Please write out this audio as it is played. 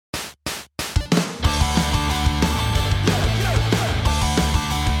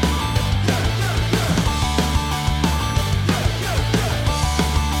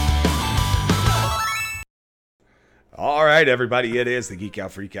right, everybody, it is the Geek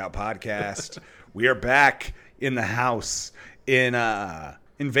Out Freak Out podcast. We are back in the house in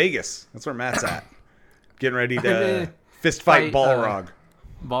Vegas. That's where Matt's at. Getting ready to fist fight Balrog.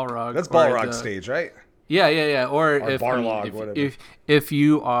 Balrog. That's Balrog stage, right? Yeah. Or if Barlog, whatever. If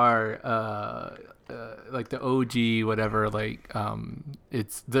you are like the OG, whatever, like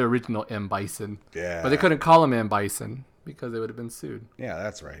it's the original M Bison. Yeah. But they couldn't call him M Bison because they would have been sued. Yeah,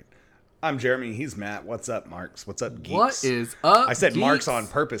 that's right. I'm Jeremy. He's Matt. What's up, Marks? What's up, geeks? What is up, I said geeks? Marks on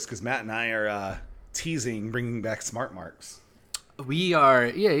purpose because Matt and I are teasing bringing back Smart Marks. We are,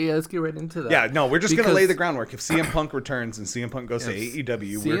 yeah. Let's get right into that. Yeah, no, we're just going to lay the groundwork. If CM Punk returns and CM Punk goes to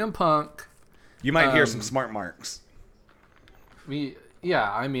AEW, CM Punk, you might hear some Smart Marks. I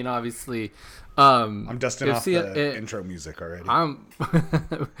mean, obviously. I'm dusting off the intro music already.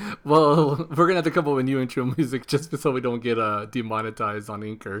 Well, we're gonna have to come up with new intro music just so we don't get demonetized on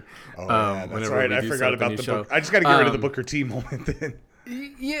Anchor. Oh yeah, that's right. I forgot about the book. I just got to get rid of the Booker T moment then.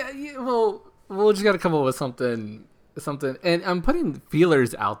 Yeah. Well, we'll just got to come up with something. And I'm putting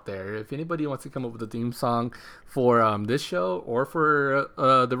feelers out there. If anybody wants to come up with a theme song for this show or for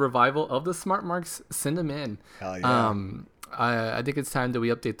the revival of the Smart Marks, send them in. Hell yeah. I think it's time that we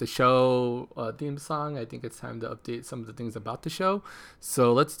update the show theme song. I think it's time to update some of the things about the show.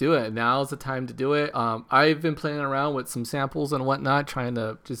 So let's do it. Now's the time to do it. I've been playing around with some samples and whatnot, trying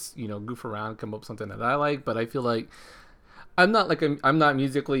to just, goof around, come up with something that I like. But I feel like I'm not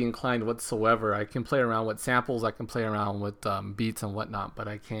musically inclined whatsoever. I can play around with samples. I can play around with beats and whatnot, but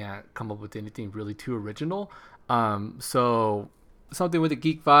I can't come up with anything really too original. So something with a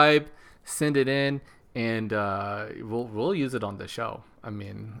geek vibe, send it in. And we'll use it on the show. I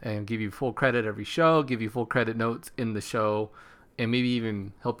mean, and give you full credit every show, give you full credit notes in the show, and maybe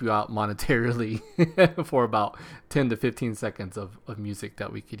even help you out monetarily for about 10 to 15 seconds of music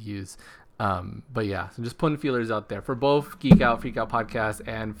that we could use. But yeah, so just putting feelers out there for both Geek Out, Freak Out podcast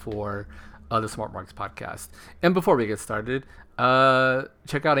and for the Smart Marks podcast. And before we get started,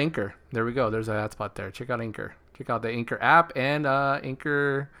 check out Anchor. There we go. There's a ad spot there. Check out Anchor. Check out the Anchor app and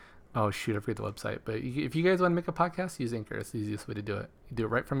Anchor. Oh, shoot, I forget the website. But if you guys want to make a podcast, use Anchor. It's the easiest way to do it. You do it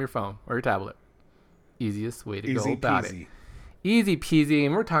right from your phone or your tablet. Easiest way to go about it. Easy peasy.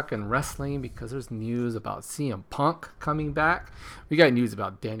 And we're talking wrestling because there's news about CM Punk coming back. We got news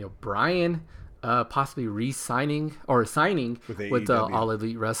about Daniel Bryan possibly signing with All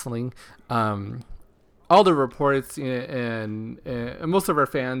Elite Wrestling. All the reports and most of our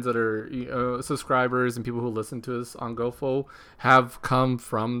fans that are subscribers and people who listen to us on GoFo have come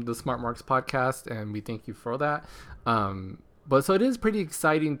from the Smart Marks podcast, and we thank you for that. But so it is pretty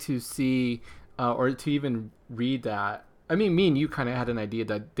exciting to see or to even read that. I mean, me and you kind of had an idea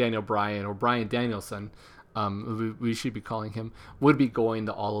that Daniel Bryan or Bryan Danielson, we should be calling him, would be going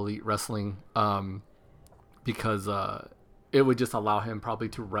to All Elite Wrestling because it would just allow him probably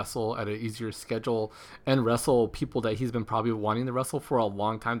to wrestle at an easier schedule and wrestle people that he's been probably wanting to wrestle for a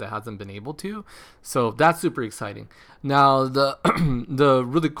long time that hasn't been able to. So that's super exciting. Now, the the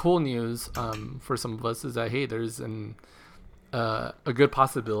really cool news for some of us is that, hey, there's a good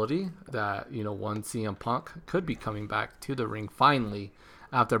possibility that, one CM Punk could be coming back to the ring finally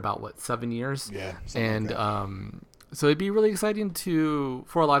after about, 7 years? Yeah. And like so it'd be really exciting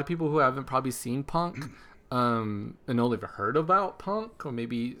for a lot of people who haven't probably seen Punk. And only ever heard about Punk, or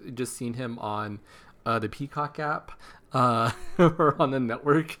maybe just seen him on the Peacock app or on the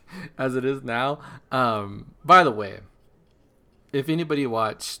network as it is now. By the way, if anybody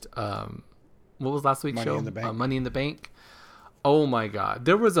watched what was last week's show? Money in the Bank. Oh my God,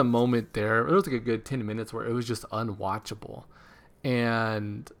 there was a moment there. It was like a good 10 minutes where it was just unwatchable,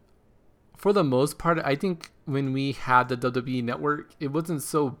 and for the most part, I think when we had the WWE network, it wasn't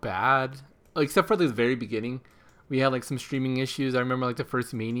so bad. Except for the very beginning, we had some streaming issues. I remember the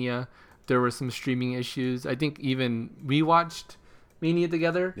first Mania, there were some streaming issues. I think even we watched Mania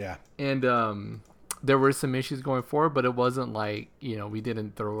together. Yeah. And there were some issues going forward, but it wasn't we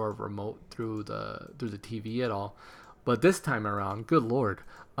didn't throw our remote through the TV at all. But this time around, good Lord,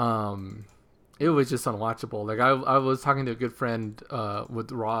 it was just unwatchable. I was talking to a good friend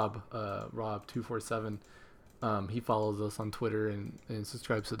with Rob 247. He follows us on Twitter and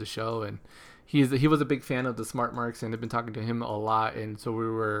subscribes to the show, and he was a big fan of the Smart Marks, and I've been talking to him a lot. And so we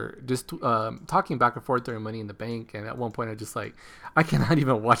were just talking back and forth during Money in the Bank, and at one point I cannot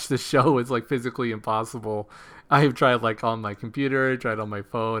even watch the show. It's physically impossible. I've tried on my computer, tried on my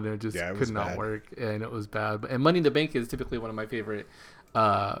phone, and it just could not work, and it was bad. And Money in the Bank is typically one of my favorite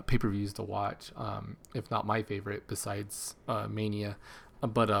pay-per-views to watch, if not my favorite besides Mania.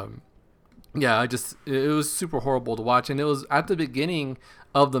 But Yeah, it was super horrible to watch, and it was at the beginning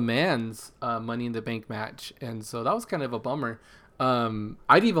of the man's Money in the Bank match, and so that was kind of a bummer.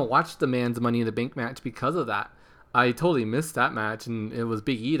 I'd even watched the man's Money in the Bank match because of that. I totally missed that match, and it was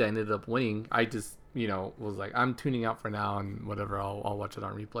Big E that ended up winning. I just was like, I'm tuning out for now, and whatever, I'll watch it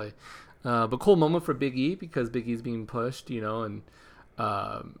on replay. But cool moment for Big E because Big E's being pushed, and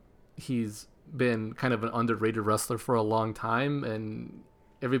he's been kind of an underrated wrestler for a long time, and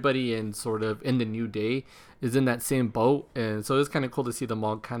everybody in sort of in the New Day is in that same boat, and so it's kind of cool to see them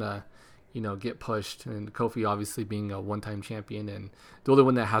all kind of get pushed, and Kofi obviously being a one-time champion and the only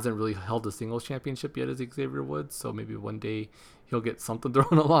one that hasn't really held a singles championship yet is Xavier Woods, so maybe one day he'll get something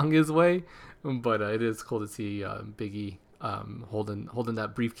thrown along his way. But it is cool to see Big E holding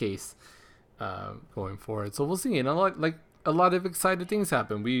that briefcase going forward, so we'll see. And a lot of exciting things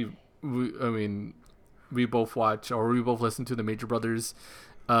happen. We both watch, or we both listen to the Major Brothers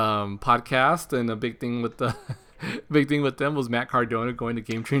podcast, and a big thing with them was Matt Cardona going to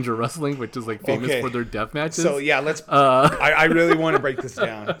Game Changer Wrestling, which is like famous for their death matches. So yeah, let's. I really want to break this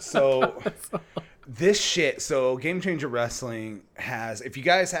down. So this shit. So Game Changer Wrestling has. If you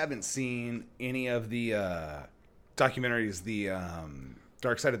guys haven't seen any of the documentaries, the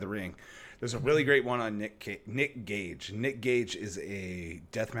Dark Side of the Ring, there's a really great one on Nick Gage. Nick Gage is a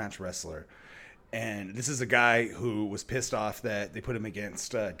deathmatch wrestler. And this is a guy who was pissed off that they put him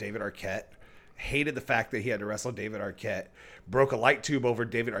against David Arquette, hated the fact that he had to wrestle David Arquette, broke a light tube over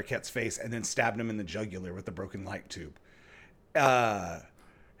David Arquette's face, and then stabbed him in the jugular with the broken light tube. Cut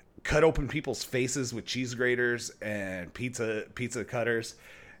open people's faces with cheese graters and pizza cutters.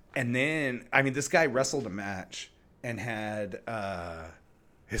 And then, this guy wrestled a match and had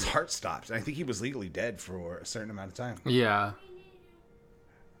his heart stopped. And I think he was legally dead for a certain amount of time. Yeah.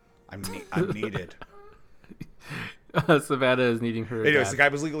 I'm needed. Savannah is needing her. Anyways, the guy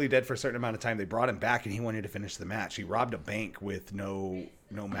was legally dead for a certain amount of time. They brought him back, and he wanted to finish the match. He robbed a bank with no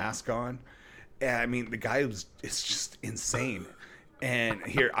mask on. And the guy it's just insane. And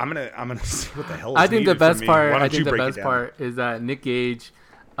here, I'm gonna see what the hell is I think the best part. I think the best part is that Nick Gage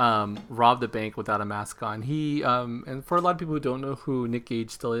robbed a bank without a mask on. He and for a lot of people who don't know who Nick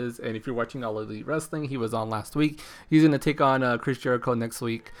Gage still is, and if you're watching All Elite Wrestling, he was on last week. He's gonna take on Chris Jericho next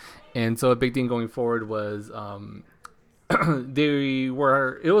week, and so a big thing going forward was it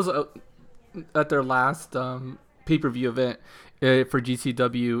was at their last pay-per-view event for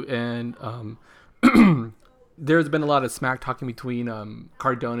GCW, and there's been a lot of smack talking between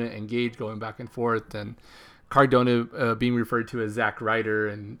Cardona and Gage going back and forth, and Cardona being referred to as Zack Ryder,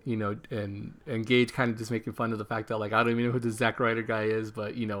 and and Gage kind of just making fun of the fact that I don't even know who this Zack Ryder guy is,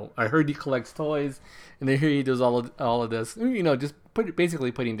 but I heard he collects toys, and then here he does all of this, just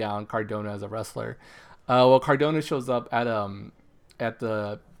basically putting down Cardona as a wrestler. Well, Cardona shows up at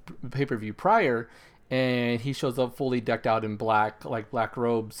the pay-per-view prior, and he shows up fully decked out in black, like black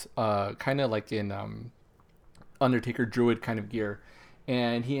robes, kind of like in Undertaker Druid kind of gear.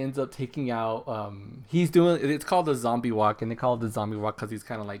 And he ends up taking out it's called the zombie walk, and they call it the zombie walk because he's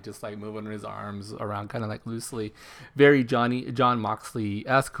kind of just moving his arms around kind of loosely, very John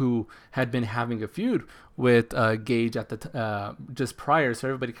Moxley-esque, who had been having a feud with Gage at the just prior, so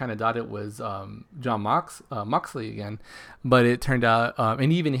everybody kind of thought it was John Moxley again, but it turned out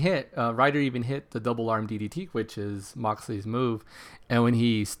and even Ryder even hit the double arm DDT, which is Moxley's move, and when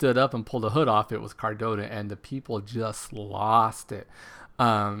he stood up and pulled the hood off, it was Cardona, and the people just lost it.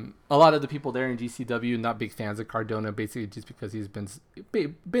 A lot of the people there in GCW not big fans of Cardona, basically just because he's been a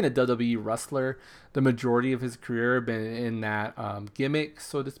WWE wrestler the majority of his career, been in that gimmick,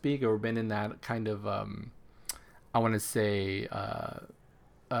 so to speak, or been in that kind of I want to say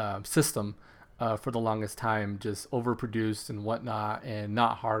system for the longest time, just overproduced and whatnot, and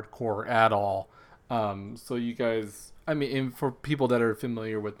not hardcore at all. So you guys, and for people that are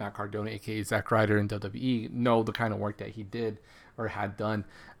familiar with Matt Cardona, aka Zack Ryder in WWE, know the kind of work that he did or had done.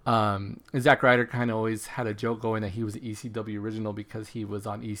 Zack Ryder kind of always had a joke going that he was an ECW original because he was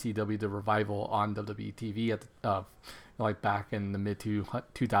on ECW The Revival on WWE TV at the, back in the mid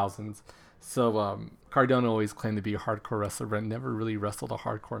 2000s. So Cardona always claimed to be a hardcore wrestler, but never really wrestled a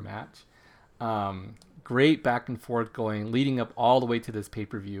hardcore match. Great back and forth going, leading up all the way to this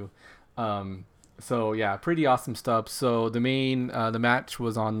pay-per-view. So yeah, pretty awesome stuff. So the match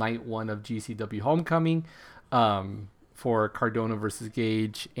was on night 1 of GCW Homecoming for Cardona versus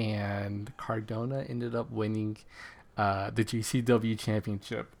Gage, and Cardona ended up winning the GCW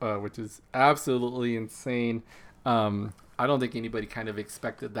championship, which is absolutely insane. I don't think anybody kind of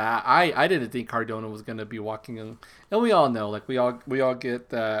expected that. I didn't think Cardona was going to be walking in, and we all know, we all get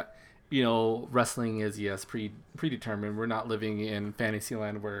that, wrestling is, yes, predetermined. We're not living in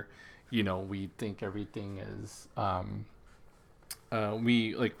Fantasyland where we think everything is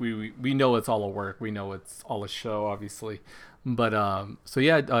we know it's all a work. We know it's all a show, obviously. But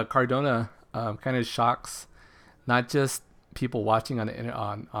Cardona kind of shocks not just people watching on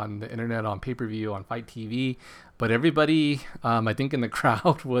the internet, on pay-per-view, on Fight TV, but everybody I think in the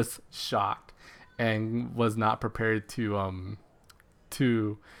crowd was shocked and was not prepared to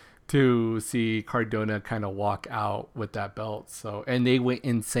see Cardona kind of walk out with that belt. So, and they went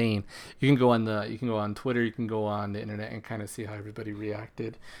insane. You can go on Twitter, you can go on the internet and kind of see how everybody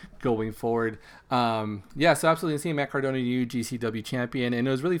reacted going forward. So absolutely insane. Matt Cardona, new GCW champion. And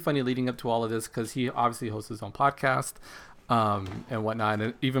it was really funny leading up to all of this because he obviously hosts his own podcast and whatnot.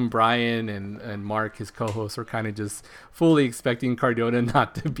 And even Brian and Mark, his co-hosts, were kind of just fully expecting Cardona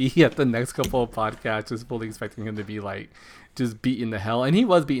not to be at the next couple of podcasts, just fully expecting him to be like just beating the hell. And he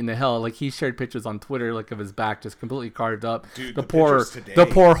was beating the hell. Like, he shared pictures on Twitter like of his back just completely carved up. Dude, the poor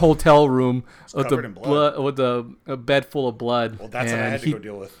hotel room with the blood, with a bed full of blood. Well, that's what I had to go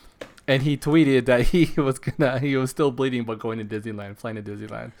deal with. And he tweeted that he was still bleeding but going to Disneyland, flying to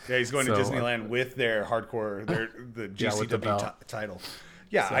Disneyland. Yeah, he's going to Disneyland with their hardcore, the GCW title.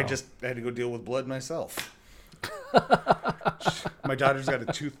 Yeah, so. I just had to go deal with blood myself. My daughter's got a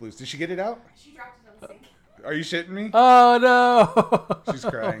tooth loose. Did she get it out? She dropped it on the sink. Are you shitting me? Oh no! She's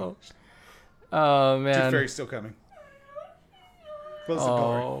crying. Oh man! Tooth Fairy's still coming. Close the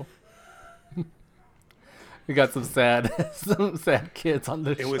door. We got some sad kids on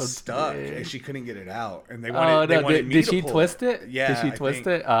the show. It was stuck, today. And she couldn't get it out. And they wanted me did to she pull twist it? Yeah, did she twist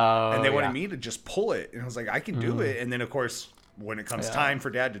it? Oh, and they wanted me to just pull it, and I was like, I can do it. And then of course, when it comes time for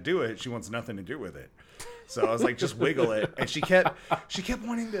Dad to do it, she wants nothing to do with it. So I was like, just wiggle it. And she kept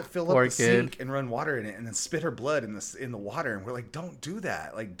wanting to fill up the sink and run water in it and then spit her blood in the water. And we're like, don't do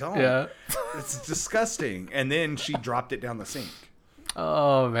that. Like, don't. Yeah. It's disgusting. And then she dropped it down the sink.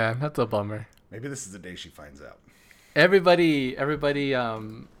 Oh, man. That's a bummer. Maybe this is the day she finds out. Everybody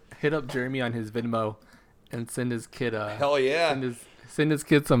hit up Jeremy on his Venmo and send his kid hell yeah. Send his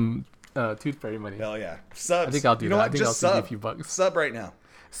kid some Tooth Fairy money. Hell yeah. Subs. I think I'll do that. What? I think just I'll send you a few bucks. Sub right now.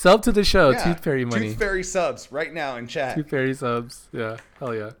 Sub to the show, Tooth Fairy money. Tooth Fairy subs right now in chat. Tooth Fairy subs, yeah,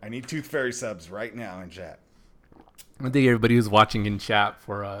 hell yeah. I need Tooth Fairy subs right now in chat. I thank everybody who's watching in chat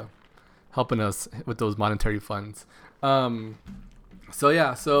for helping us with those monetary funds. Game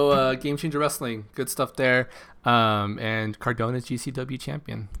Changer Wrestling, good stuff there. And Cardona's GCW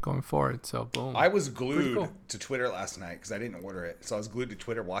champion going forward. So boom. I was glued to Twitter last night because I didn't order it. So I was glued to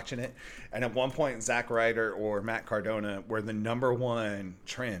Twitter watching it. And at one point, Zack Ryder or Matt Cardona were the number one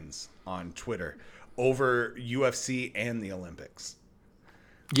trends on over UFC and the Olympics.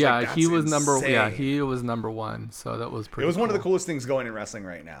 Yeah, like, he was he was number one. So that was pretty. It was one of the coolest things going in wrestling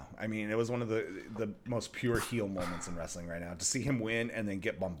right now. I mean, it was one of the most pure heel moments in wrestling right now. To see him win and then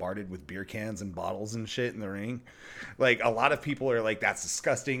get bombarded with beer cans and bottles and shit in the ring. Like, a lot of people are like, that's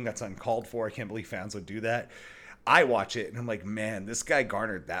disgusting. That's uncalled for. I can't believe fans would do that. I watch it and I'm like, man, this guy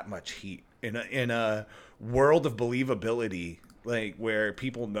garnered that much heat in a world of believability. Like, where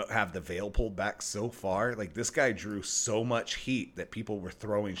people have the veil pulled back so far. Like, this guy drew so much heat that people were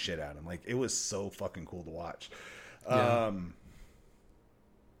throwing shit at him. Like, it was so fucking cool to watch. Yeah.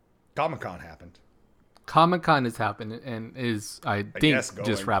 Comic-Con happened. Comic-Con has happened and is, I think,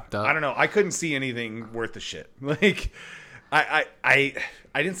 just wrapped up. I don't know. I couldn't see anything worth a shit. Like, I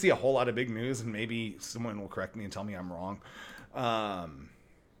didn't see a whole lot of big news, and maybe someone will correct me and tell me I'm wrong.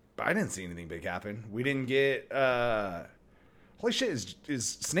 But I didn't see anything big happen. We didn't get... Holy shit!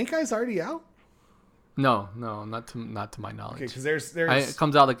 Is Snake Eyes already out? No, not to my knowledge. Okay, because there's it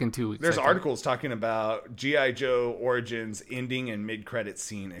comes out like in 2 weeks. There's articles talking about G.I. Joe Origins ending and mid-credit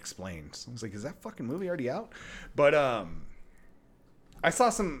scene explained. So I was like, is that fucking movie already out? But I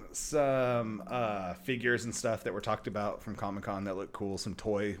saw some figures and stuff that were talked about from Comic-Con that looked cool. Some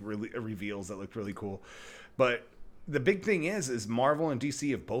toy reveals that looked really cool. But the big thing is Marvel and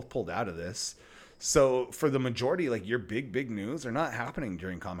DC have both pulled out of this. So for the majority, like, your big news are not happening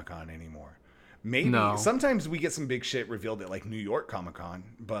during Comic-Con anymore. Maybe sometimes we get some big shit revealed at like New York Comic-Con,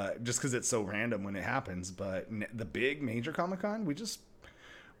 but just because it's so random when it happens. But the big major Comic-Con, we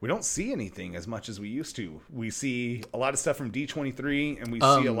don't see anything as much as we used to. We see a lot of stuff from D23, and we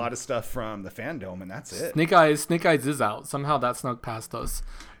see a lot of stuff from the Fandom, and that's it. Snake Eyes is out. Somehow that snuck past us.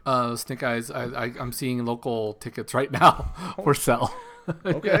 Snake Eyes, I'm seeing local tickets right now for sale.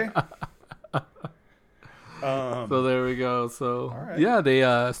 Okay. So there we go. So right. Yeah, they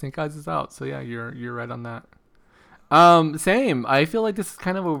Snake Eyes is out. So yeah, you're right on that. Same. I feel like this is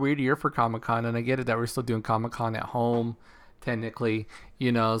kind of a weird year for Comic-Con, and I get it that we're still doing Comic-Con at home, technically,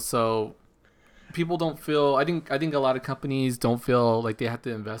 So people don't feel. I think a lot of companies don't feel like they have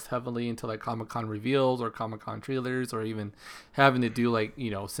to invest heavily into like Comic-Con reveals or Comic-Con trailers, or even having to do like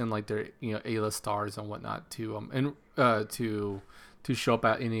send like their A-list stars and whatnot to show up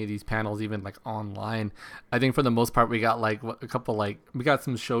at any of these panels, even like online. I think for the most part we got like we got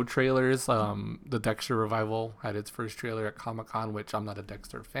some show trailers. The Dexter Revival had its first trailer at Comic-Con, which I'm not a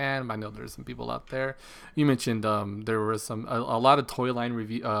Dexter fan, but I know there's some people out there. You mentioned there were a lot of toy line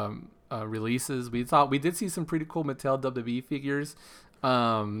releases. We did see some pretty cool Mattel WWE figures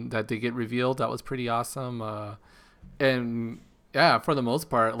that did get revealed. That was pretty awesome. And yeah, for the most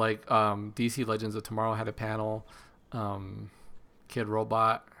part, like DC Legends of Tomorrow had a panel. Kid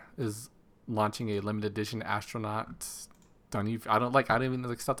Robot is launching a limited edition astronaut. I don't even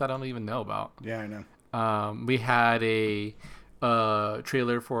like stuff that I don't even know about. Yeah, I know. We had a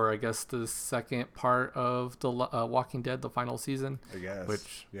trailer for, I guess, the second part of the Walking Dead, the final season. I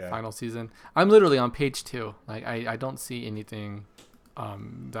guess. Final season. I'm literally on page 2. Like I don't see anything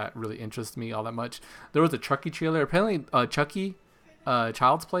that really interests me all that much. There was a Chucky trailer. Apparently, Chucky,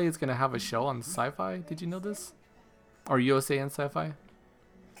 Child's Play is gonna have a show on Sci-Fi. Did you know this? Or USA and Sci-Fi?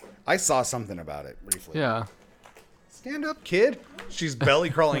 I saw something about it briefly. Yeah. Stand up, kid. She's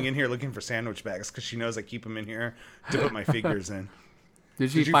belly crawling in here looking for sandwich bags because she knows I keep them in here to put my figures in. Did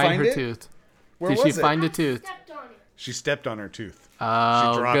she find her tooth? Where Did was she find the tooth? She stepped on her tooth.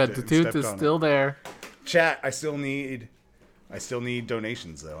 Oh, She dropped good. it The and tooth stepped is on still there. Chat, I still need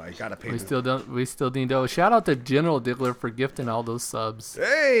donations though. I gotta pay. We still need those. Shout out to General Diggler for gifting all those subs.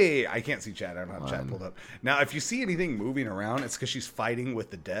 Hey, I can't see chat. I don't have chat pulled up. Now, if you see anything moving around, it's because she's fighting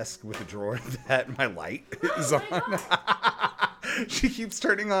with the desk with the drawer that my light is on. She keeps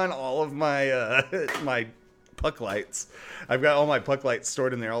turning on all of my my puck lights. I've got all my puck lights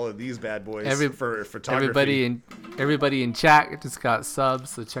stored in there. All of these bad boys for photography. Everybody in chat just got subs,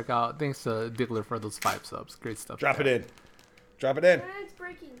 so check out. Thanks to Diggler for those 5 subs. Great stuff. Drop it in. Drop it in. It's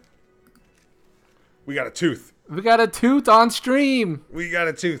breaking. We got a tooth. We got a tooth on stream. We got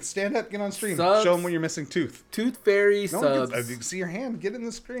a tooth. Stand up, get on stream. Subs. Show them when you're missing tooth. Tooth Fairy No one subs. gets, you can see your hand. Get in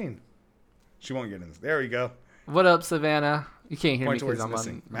the screen. She won't get in. There we go. What up, Savannah? You can't hear Point me towards because I'm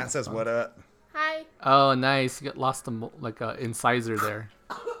missing. on. Matt says, "What up?" Hi. Oh, nice. You got lost like a incisor there.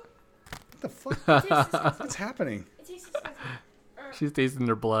 What the fuck? What's happening? It tastes disgusting. She's tasting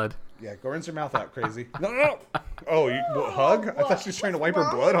her blood. Yeah, go rinse her mouth out, crazy. No. Oh, you hug? I thought she was trying to wipe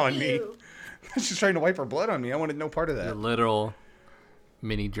her blood on me. She's trying to wipe her blood on me. I wanted no part of Your that. literal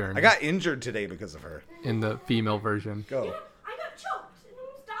mini journey. I got injured today because of her. in the female version. Go. I got choked and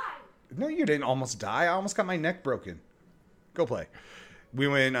almost died. No, you didn't almost die. I almost got my neck broken. Go play. We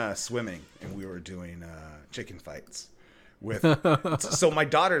went swimming and we were doing chicken fights. With so my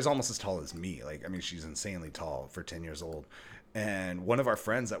daughter is almost as tall as me. Like, I mean, she's insanely tall for 10 years old. And one of our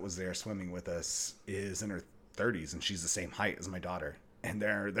friends that was there swimming with us is in her 30s, and she's the same height as my daughter. And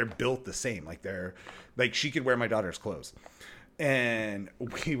they're built the same. Like she could wear my daughter's clothes. And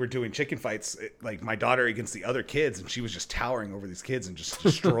we were doing chicken fights, like my daughter against the other kids, and she was just towering over these kids and just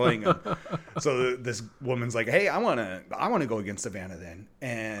destroying them. So this woman's like, "Hey, I want to go against Savannah then."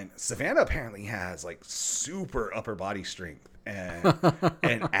 And Savannah apparently has like super upper body strength and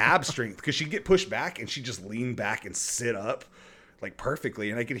ab strength, because she'd get pushed back and she'd just lean back and sit up like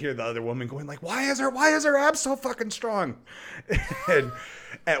perfectly, and I could hear the other woman going like, why is her abs so fucking strong? And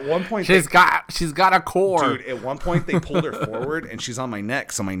at one point she's got a core. Dude, at one point they pulled her forward and she's on my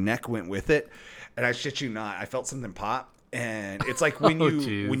neck, so my neck went with it, and I shit you not, I felt something pop. And it's like when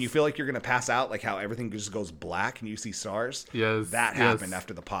you feel like you're gonna pass out, like how everything just goes black and you see stars. Yes, that happened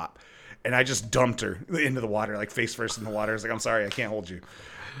after the pop, and I just dumped her into the water, like face first in the water. I was like, I'm sorry, I can't hold you.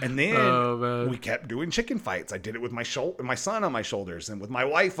 And then we kept doing chicken fights. I did it with my son on my shoulders and with my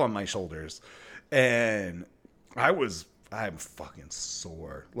wife on my shoulders. And I'm fucking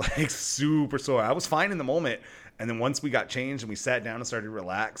sore, like super sore. I was fine in the moment. And then once we got changed and we sat down and started to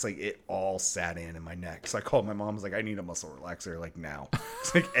relax, like it all sat in my neck. So I called my mom. I was like, I need a muscle relaxer, like now.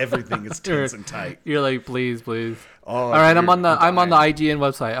 It's like everything is tense and tight. You're like, please. Oh, all right, I'm on the IGN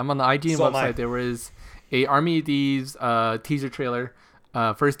website. So am I. There was a Army of Thieves teaser trailer.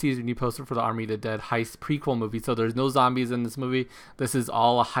 First teaser you posted for the Army of the Dead heist prequel movie. So there's no zombies in this movie. This is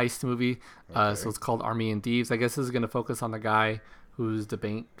all a heist movie. So it's called Army and Thieves. I guess this is going to focus on the guy who's the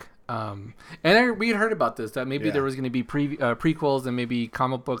bank. And we had heard about this, that maybe there was going to be prequels and maybe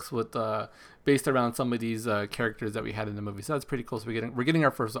comic books with based around some of these characters that we had in the movie. So that's pretty cool. So we're getting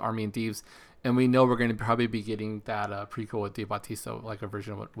our first Army and Thieves, and we know we're going to probably be getting that prequel with Dave Bautista, like a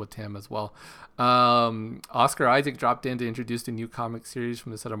version with him as well. Oscar Isaac dropped in to introduce the new comic series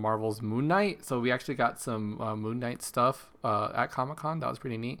from the set of Marvel's Moon Knight. So we actually got some Moon Knight stuff at Comic-Con. That was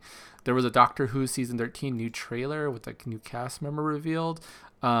pretty neat. There was a Doctor Who season 13 new trailer with a new cast member revealed.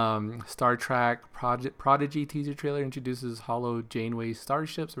 Star Trek Prodigy teaser trailer introduces Hollow Janeway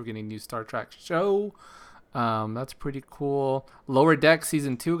starships. We're getting a new Star Trek show. That's pretty cool. Lower Deck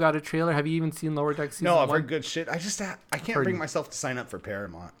season 2 got a trailer. Have you even seen Lower Deck season 1? No, I've heard good shit. I can't bring myself to sign up for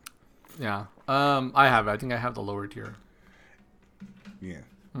Paramount. Yeah. I have it. I think I have the lower tier. Yeah.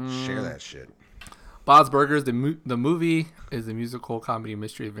 Share that shit. Bob's Burgers, the movie, is a musical comedy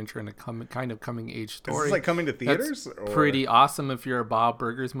mystery adventure and a kind of coming age story. Is this like coming to theaters? That's or? pretty awesome if you're a Bob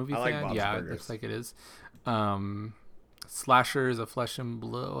Burgers movie I like fan. Bob's Yeah, Burgers. it looks like it is. Slasher is a flesh and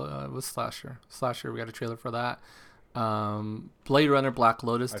blood. What's Slasher? Slasher, we got a trailer for that. Blade Runner Black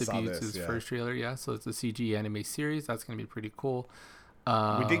Lotus debuts his first trailer. Yeah, so it's a CG anime series. That's going to be pretty cool.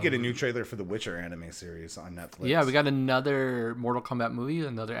 We did get a new trailer for the Witcher anime series on Netflix. Yeah, we got another Mortal Kombat movie,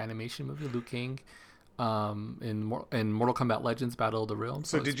 another animation movie, Liu Kang. In Mortal Kombat Legends Battle of the Realms.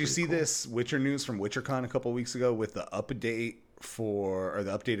 So did you see this Witcher news from WitcherCon a couple weeks ago with the updated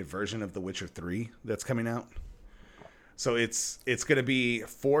version of The Witcher 3 that's coming out? So it's going to be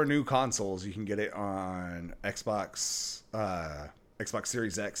 4 new consoles. You can get it on Xbox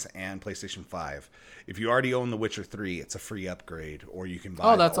Series X and PlayStation 5. If you already own The Witcher 3, it's a free upgrade, or you can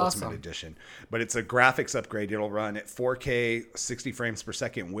buy the Ultimate Edition. But it's a graphics upgrade. It'll run at 4K, 60 frames per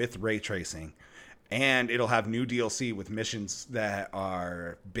second with ray tracing. And it'll have new DLC with missions that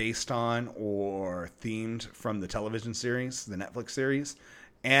are based on or themed from the television series, the Netflix series.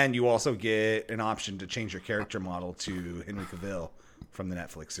 And you also get an option to change your character model to Henry Cavill from the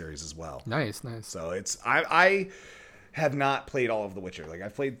Netflix series as well. Nice. So I have not played all of The Witcher. Like, I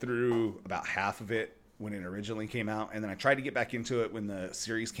played through about half of it when it originally came out, and then I tried to get back into it when the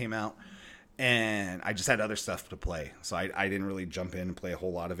series came out. And I just had other stuff to play, so I didn't really jump in and play a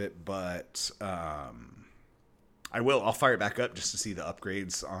whole lot of it. But I'll fire it back up just to see the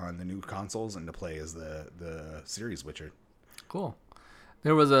upgrades on the new consoles and to play as the series Witcher. Cool.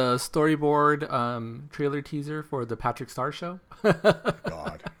 There was a storyboard trailer teaser for the Patrick Star Show.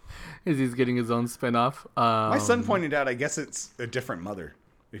 God. As he's getting his own spinoff. My son pointed out, I guess it's a different mother,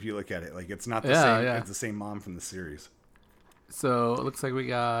 if you look at it. Like, it's not the same. Yeah. It's the same mom from the series. So it looks like we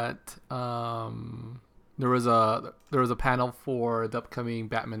got there was a panel for the upcoming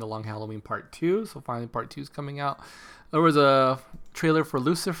Batman: The Long Halloween Part 2. So finally Part 2 is coming out. There was a trailer for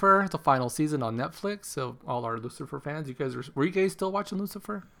Lucifer, the final season on Netflix. So all our Lucifer fans, were you guys still watching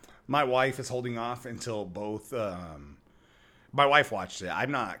Lucifer? My wife is holding off until both. My wife watched it.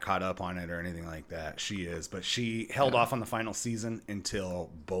 I'm not caught up on it or anything like that. She is, but she held off on the final season until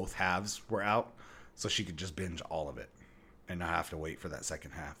both halves were out, so she could just binge all of it and not have to wait for that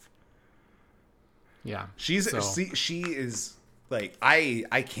second half. Yeah, she is like,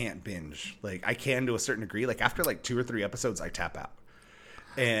 I can't binge. Like, I can to a certain degree. Like, after like 2 or 3 episodes, I tap out.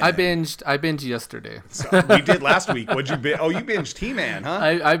 And I binged yesterday. So we did last week. What'd you binge? Oh, you binged He-Man, huh?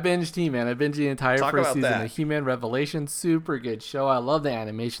 I binged He-Man. I binged the entire first season that. of He-Man Revelation. Super good show. I love the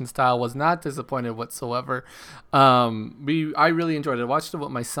animation style. Was not disappointed whatsoever. I really enjoyed it. I watched it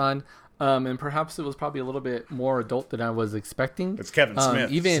with my son. And perhaps it was probably a little bit more adult than I was expecting. It's Kevin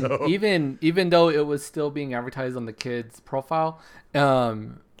Smith. Even though it was still being advertised on the kid's profile,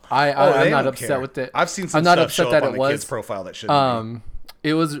 I'm not upset with it. I've seen some stuff show up on the kid's profile that shouldn't be.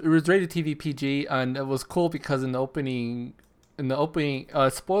 It was rated TV PG, and it was cool because in the opening,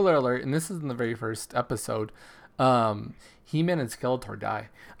 spoiler alert, and this is in the very first episode, He-Man and Skeletor die,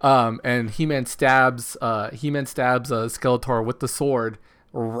 and He-Man stabs Skeletor with the sword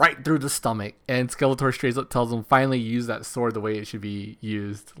right through the stomach, and Skeletor straight up tells him, finally use that sword the way it should be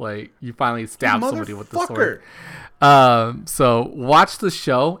used. Like, you finally stab somebody with the sword. So watch the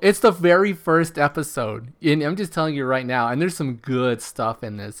show. It's the very first episode, and I'm just telling you right now, and there's some good stuff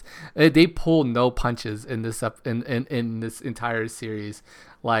in this. They pull no punches in this in this entire series.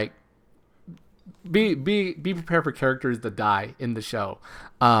 Like, be prepared for characters to die in the show.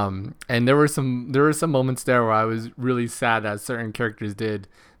 And there were some moments there where I was really sad that certain characters did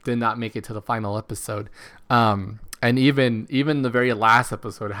not make it to the final episode. And even the very last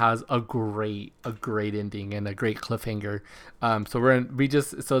episode has a great ending and a great cliffhanger.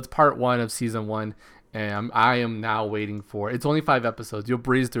 So it's part 1 of season 1, and I am now waiting for. It's only 5 episodes. You'll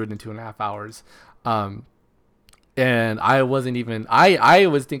breeze through it in 2.5 hours. And I wasn't even I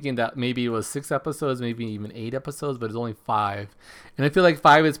was thinking that maybe it was 6 episodes, maybe even 8 episodes, but it's only 5. And I feel like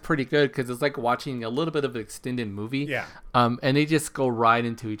 5 is pretty good because it's like watching a little bit of an extended movie. Yeah. And they just go right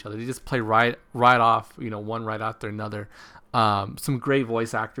into each other. They just play right off, one right after another. Some great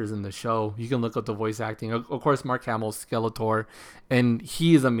voice actors in the show. You can look up the voice acting. Of course, Mark Hamill's Skeletor, and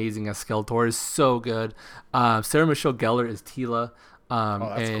he is amazing as Skeletor. Is so good. Sarah Michelle Gellar is Tila.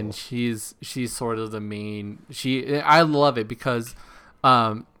 And cool. she's sort of the main. I love it because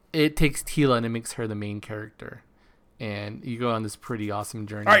it takes Tila and it makes her the main character, and you go on this pretty awesome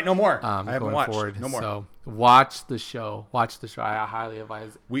journey. All right, no more. I haven't watched. No more. So watch the show. I highly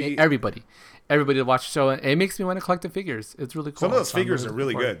advise everybody to watch the show. And it makes me want to collect the figures. It's really cool. Some of those figures are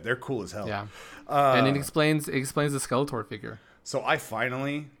really good. They're cool as hell. Yeah, and it explains the Skeletor figure. So I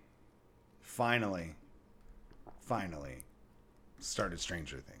finally started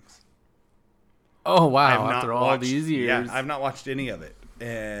Stranger Things. Oh wow! After all these years, yeah, I've not watched any of it,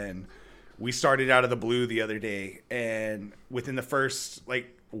 and we started out of the blue the other day, and within the first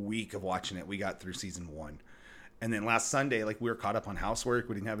week of watching it, we got through season 1, and then last Sunday, we were caught up on housework.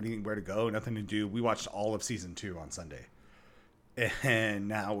 We didn't have anywhere to go, nothing to do. We watched all of season 2 on Sunday, and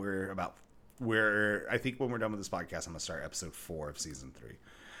now I think when we're done with this podcast, I'm gonna start episode 4 of season 3.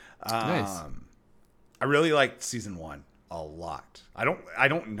 Nice. I really liked season 1 a lot. I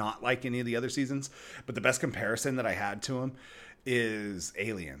don't not like any of the other seasons, but the best comparison that I had to them is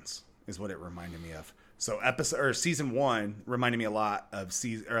Aliens, is what it reminded me of. So season 1 reminded me a lot of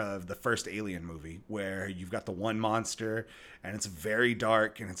the first Alien movie, where you've got the one monster and it's very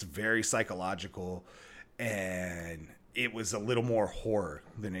dark and it's very psychological, and it was a little more horror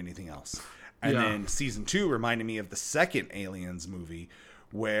than anything else. And then season 2 reminded me of the second Aliens movie,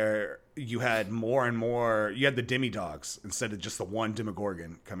 where you had more and more, you had the demi-dogs instead of just the one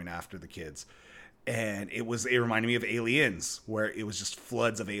Demogorgon coming after the kids. And it reminded me of Aliens, where it was just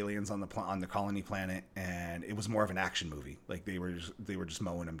floods of aliens on the colony planet, and it was more of an action movie. They were just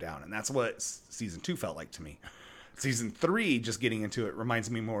mowing them down. And that's what season 2 felt like to me. Season 3, just getting into it,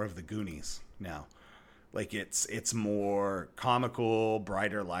 reminds me more of the Goonies now. It's more comical,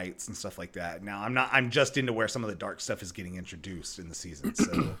 brighter lights and stuff like that. Now I'm just into where some of the dark stuff is getting introduced in the season.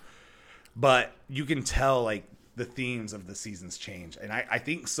 So, but you can tell the themes of the seasons change. And I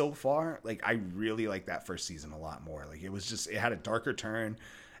think so far, I really like that first season a lot more. It had a darker turn,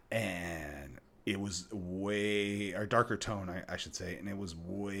 and it was or darker tone, I should say. And it was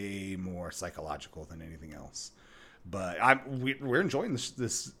way more psychological than anything else. But we're enjoying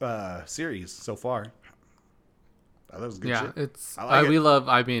this series so far. That was good shit.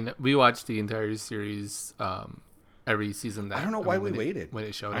 We watched the entire series every season. I don't know why we waited when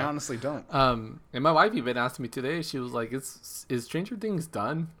it showed up. I honestly don't. And my wife even asked me today. She was like, "Is Stranger Things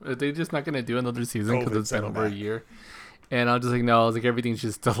done? Are they just not going to do another season because it's been over a year?" And I was just like, "No." I was like, "Everything's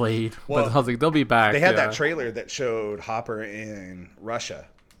just delayed." Well, but I was like, "They'll be back." They had that trailer that showed Hopper in Russia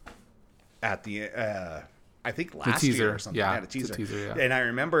at the I think last year or something. Yeah, they had a teaser. Yeah. And I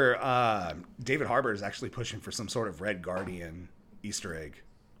remember David Harbour is actually pushing for some sort of Red Guardian Easter egg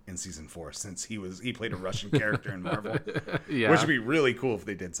in season 4, since he played a Russian character in Marvel. Yeah. Which would be really cool if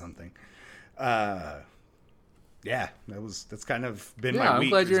they did something. That's kind of been my week. I'm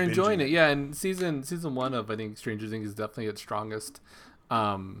glad you're enjoying it. Yeah, and season 1 of, I think, Stranger Things is definitely its strongest.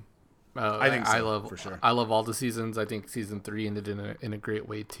 I think so, for sure. I love all the seasons. I think season 3 ended in a great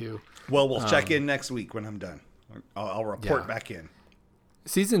way too. Well, we'll check in next week when I'm done. I'll report back in.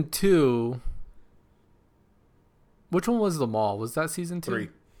 Season 2. Which one was the mall? Was that season 2? 3.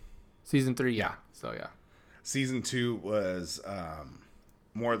 Season 3, yeah. So yeah. Season 2 was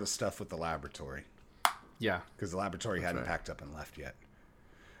more of the stuff with the laboratory. Yeah, because the laboratory hadn't packed up and left yet.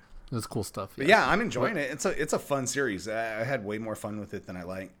 That's cool stuff. Yeah. But yeah, I'm enjoying it. It's a fun series. I had way more fun with it than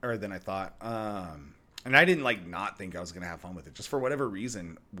I thought. And I didn't not think I was gonna have fun with it. Just for whatever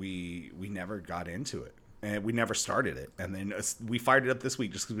reason, we never got into it, and we never started it. And then we fired it up this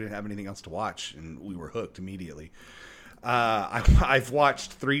week just because we didn't have anything else to watch, and we were hooked immediately. I've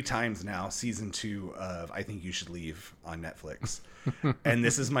watched 3 times now season 2 of I Think You Should Leave on Netflix, and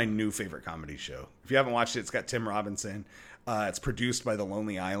this is my new favorite comedy show. If you haven't watched it, it's got Tim Robinson. It's produced by The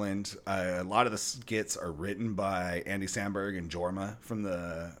Lonely Island. A lot of the skits are written by Andy Samberg and Jorma from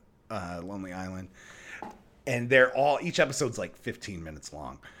the Lonely Island, and each episode's 15 minutes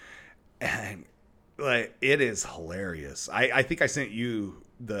long, and it is hilarious. I think I sent you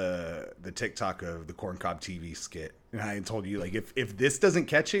the TikTok of the Corncob TV skit, and I told you if this doesn't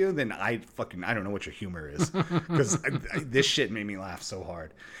catch you, then I don't know what your humor is, because this shit made me laugh so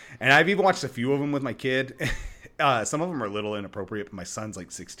hard. And I've even watched a few of them with my kid. Some of them are a little inappropriate, but my son's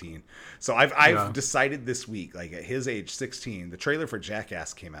like 16. So I've decided this week, like at his age, 16, the trailer for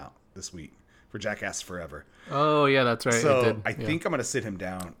Jackass came out this week for Jackass Forever. Oh yeah, that's right. So I think I'm gonna sit him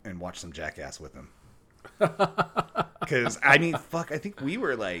down and watch some Jackass with him. Because I mean, fuck, I think we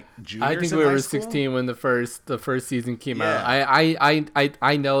were like juniors. I think in we high were school. 16 when the first season came Yeah. out.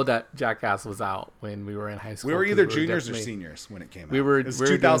 I know that Jackass was out when we were in high school. We were 'cause either juniors or definitely- seniors when it came out. We were- It was we were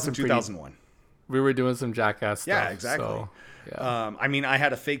doing 2000, some pretty- 2001. We were doing some Jackass stuff. Yeah, exactly. So, yeah. I mean, I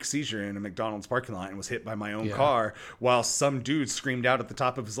had a fake seizure in a McDonald's parking lot and was hit by my own Yeah. car while some dude screamed out at the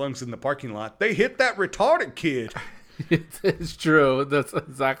top of his lungs in the parking lot, "They hit that retarded kid." It's true. That's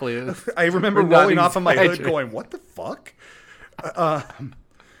exactly it. I remember We're not rolling off of my hood exaggerating. going, "What the fuck?"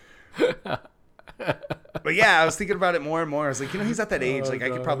 But yeah, I was thinking about it more and more. I was like, he's at that age. Like, I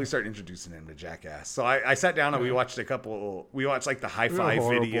could probably start introducing him to Jackass. So I sat down and we watched like the high five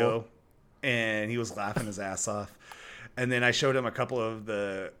horrible. video, and he was laughing his ass off. And then I showed him a couple of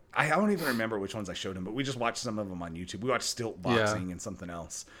I don't even remember which ones I showed him, but we just watched some of them on YouTube. We watched stilt boxing and something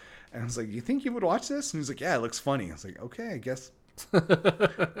else. And I was like, "You think you would watch this?" And he was like, "Yeah, it looks funny." I was like, "Okay, I guess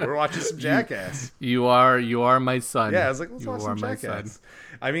we're watching some Jackass." You are my son. Yeah, I was like, "Let's You watch are some my son. Jackass."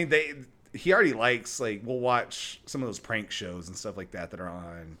 I mean, he already likes, like, we'll watch some of those prank shows and stuff like that are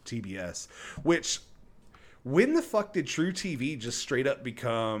on TBS. Which, when the fuck did True TV just straight up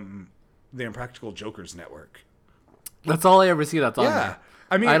become the Impractical Jokers network? That's all I ever see. That's on Yeah. there.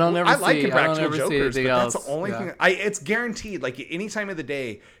 I mean, I don't ever like see- I don't Impractical ever see Jokers, but anything that's else. the only Yeah. thing. It's guaranteed. Like, any time of the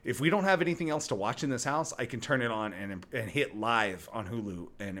day, if we don't have anything else to watch in this house, I can turn it on and hit live on Hulu,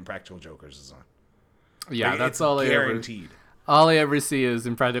 and Impractical Jokers is on. Yeah, Like, that's it's all guaranteed. All I ever see is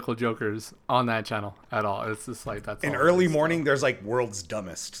Impractical Jokers on that channel at all. It's just like that's In all early it is. morning, there's like World's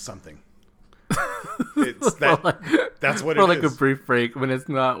Dumbest something. It's that. That's what For it like is. a brief break when it's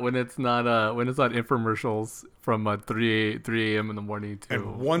not infomercials from 3 a.m. in the morning to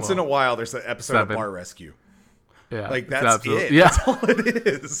And once in a while, there's an episode 7. of Bar Rescue. yeah, Like, it's that's absolute- it. Yeah, That's all it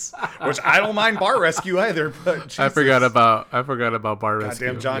is. Which I don't mind Bar Rescue either. But Jesus. I forgot about Bar Rescue.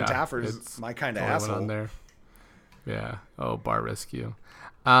 Goddamn John Yeah, Taffer's it's my kind of totally went asshole. on there. Yeah. Oh, Bar Rescue.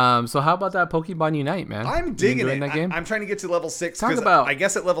 So how about that Pokemon Unite, man? I'm You digging enjoying it. that game? I'm trying to get to level 6 Talk because about- I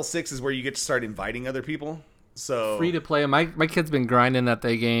guess at level 6 is where you get to start inviting other people. So Free to play. My kid's been grinding at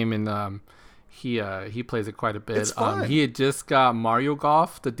that game, and he plays it quite a bit. It's fun. He had just got Mario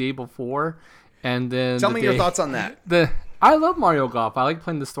Golf the day before, and then tell the me your day- thoughts on that. I love Mario Golf. I like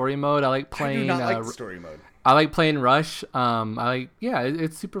playing the story mode. I like I do playing. not like the story mode. I like playing Rush.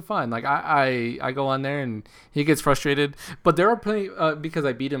 It's super fun. Like I go on there and he gets frustrated, but there are plenty because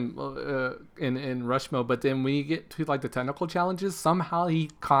I beat him in Rush mode. But then when you get to like the technical challenges, somehow he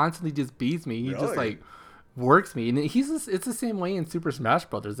constantly just beats me. He just Really? like works me, and it's the same way in Super Smash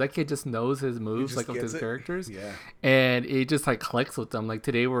Brothers. That kid just knows his moves just like with gets his it. characters, Yeah. and it just like clicks with them. Like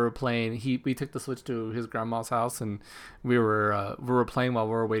today we were playing. We took the Switch to his grandma's house, and we were playing while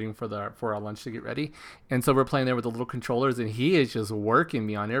we were waiting for our lunch to get ready. And so we're playing there with the little controllers, and he is just working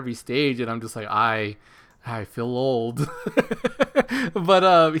me on every stage, and I'm just like I feel old,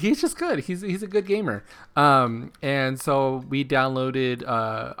 but he's just good. He's a good gamer. And so we downloaded.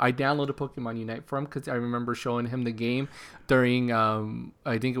 I downloaded Pokemon Unite for him because I remember showing him the game during.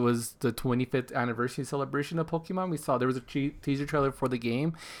 I think it was the 25th anniversary celebration of Pokemon. We saw there was a teaser trailer for the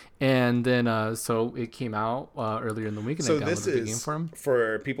game, and then so it came out earlier in the week, and So I downloaded this the game is for him.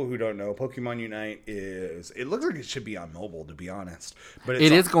 for people who don't know. Pokemon Unite is. It looks like it should be on mobile, to be honest. But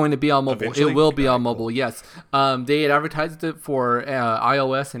It is going to be on mobile. Eventually? It will be on Alright, mobile. Yes. They had advertised it for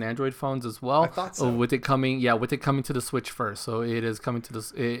iOS and Android phones as well. I thought so. With it coming to the Switch first. So it is coming to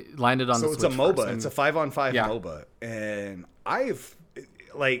this. It landed on So the it's Switch a MOBA. first, and It's a 5-on-5 Yeah. MOBA, and I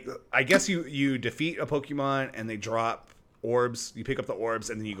guess you defeat a Pokemon and they drop orbs. You pick up the orbs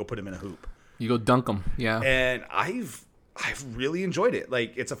and then you go put them in a hoop. you go dunk them. Yeah. And I've really enjoyed it.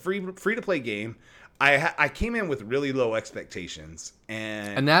 Like, it's a free to play game. I came in with really low expectations,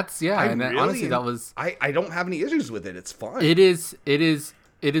 and that's honestly that was. I don't have any issues with it. It's fun. It is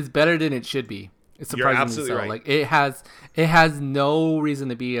better than it should be. It's surprisingly absolutely so. right. Like it has no reason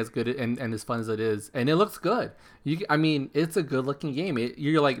to be as good and as fun as it is, and it looks good. It's a good looking game.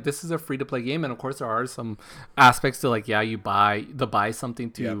 You're like, this is a free to play game, and of course there are some aspects to like, you buy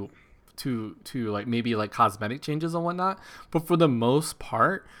something to like maybe like cosmetic changes and whatnot. But for the most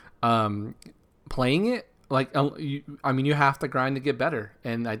part, playing it I mean, you have to grind to get better,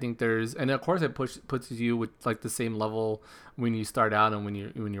 and I think and of course it puts you with like the same level when you start out and when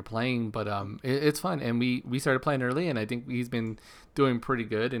you're playing. But it's fun, and we started playing early, and I think he's been doing pretty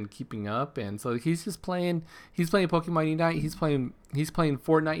good and keeping up, and so he's playing Pokemon Unite, he's playing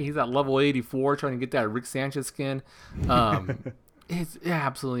Fortnite, he's at level 84 trying to get that Rick Sanchez skin. It's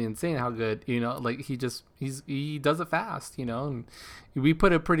absolutely insane how good, like he does it fast, and we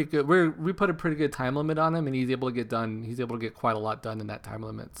put a pretty good time limit on him, and he's able to get quite a lot done in that time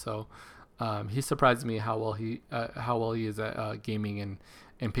limit. So he surprised me how well he is at gaming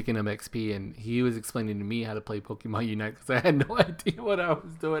and picking up XP, and he was explaining to me how to play Pokemon Unite because I had no idea what I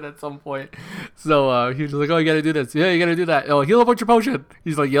was doing at some point. So he was like, "Oh, you gotta do this. Yeah, you gotta do that. Oh, heal up with your potion."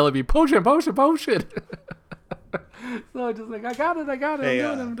 He's like yelling at me, "Potion, potion, potion." So I just like, I got it. Hey,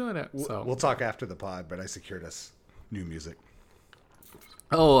 I'm doing it. So we'll talk after the pod, but I secured us new music.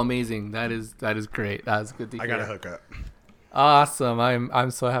 Oh, amazing! That is great. That's good to hear. I got a hookup. Awesome! I'm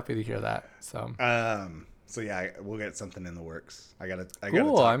so happy to hear that. So so yeah, we'll get something in the works. I gotta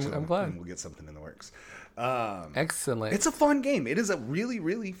cool. Talk to I'm them, glad. and we'll get something in the works. Excellent. It's a fun game. It is a really,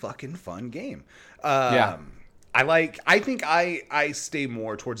 really fucking fun game. Yeah. I think I stay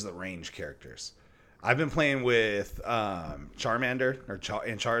more towards the range characters. I've been playing with Charmander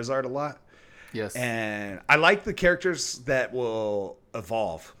and Charizard a lot. Yes. And I like the characters that will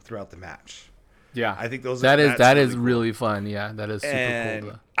evolve throughout the match. Yeah. I think that is really fun. Yeah, that is super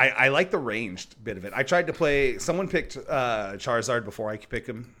cool. I like the ranged bit of it. I tried to play. Someone picked Charizard before I could pick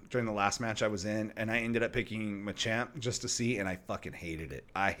him during the last match I was in, and I ended up picking Machamp just to see, and I fucking hated it.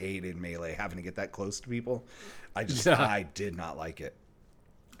 I hated Melee, having to get that close to people. I did not like it.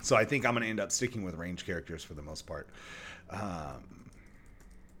 So I think I'm going to end up sticking with range characters for the most part.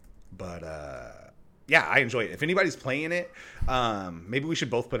 Yeah, I enjoy it. If anybody's playing it, maybe we should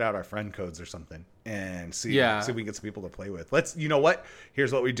both put out our friend codes or something and see if we can get some people to play with. You know what?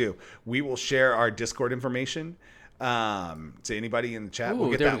 Here's what we do. We will share our Discord information to anybody in the chat. We'll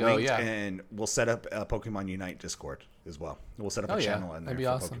get that linked, and we'll set up a Pokemon Unite Discord as well. We'll set up a channel in there for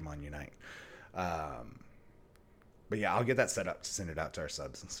awesome. Pokemon Unite. But yeah, I'll get that set up to send it out to our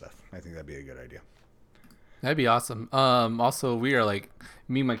subs and stuff. I think that'd be a good idea. That'd be awesome. Also, we are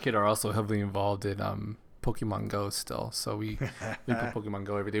me and my kid are also heavily involved in Pokemon Go still. So we play Pokemon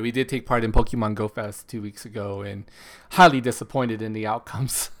Go every day. We did take part in Pokemon Go Fest 2 weeks ago and highly disappointed in the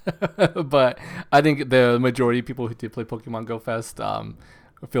outcomes. But I think the majority of people who did play Pokemon Go Fest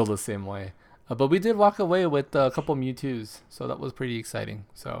feel the same way. But we did walk away with a couple Mewtwo's, so that was pretty exciting.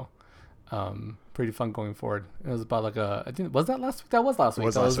 So pretty fun going forward. It was about I think, was that last week? That was last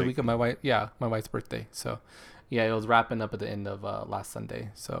week. That was the week of my wife's birthday. So yeah, it was wrapping up at the end of last Sunday.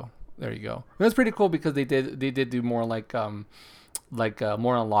 So there you go. It was pretty cool because they did do more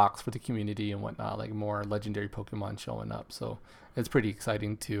more unlocks for the community and whatnot, like more legendary Pokemon showing up. So it's pretty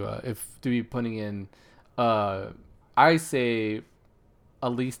exciting to be putting in I say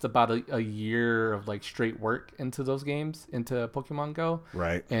at least about a year of straight work into those games, into Pokemon Go,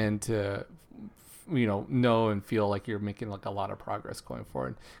 right? And to know and feel like you're making a lot of progress going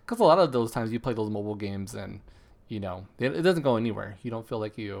forward, because a lot of those times you play those mobile games and it doesn't go anywhere. You don't feel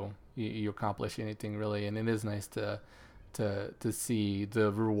like you accomplish anything really, and it is nice to see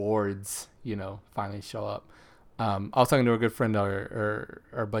the rewards finally show up. I was talking to a good friend,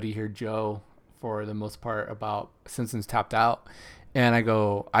 our buddy here, Joe, for the most part, about Simpsons Tapped Out. And I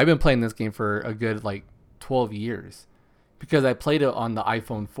go, I've been playing this game for a good 12 years because I played it on the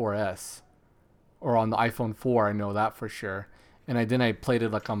iPhone 4S or on the iPhone 4. I know that for sure. And I played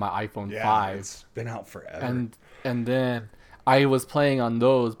it on my iPhone 5. It's been out forever. And then I was playing on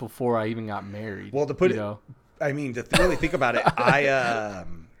those before I even got married. Well, to put to really think about it,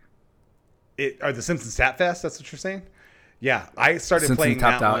 are the Simpsons Tap Fest? That's what you're saying? Yeah, I started Simpsons playing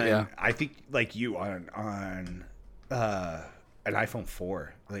that out, one. Yeah. I think you on an iPhone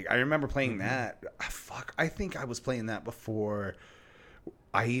 4. I remember playing that. I think I was playing that before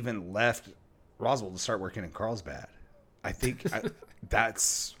I even left Roswell to start working in Carlsbad. I think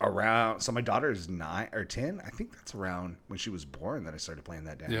that's around. So my daughter is 9 or 10. I think that's around when she was born that I started playing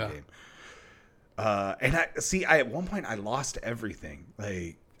that damn game. And I at one point I lost everything.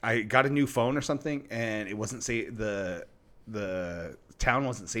 I got a new phone or something, and it wasn't saved. The town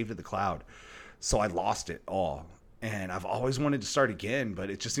wasn't saved to the cloud, so I lost it all. And I've always wanted to start again,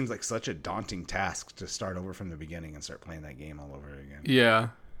 but it just seems like such a daunting task to start over from the beginning and start playing that game all over again. Yeah.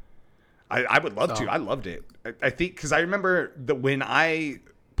 I would love to. I loved it. I think because I remember when I,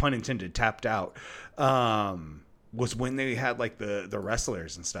 pun intended, tapped out, was when they had the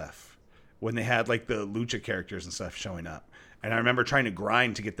wrestlers and stuff. When they had the lucha characters and stuff showing up. And I remember trying to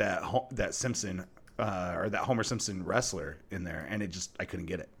grind to get that Simpson or that Homer Simpson wrestler in there, and I couldn't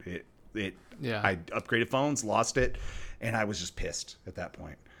get it. Yeah. I upgraded phones, lost it, and I was just pissed at that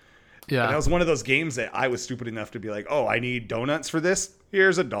point. Yeah. And that was one of those games that I was stupid enough to be like, oh, I need donuts for this.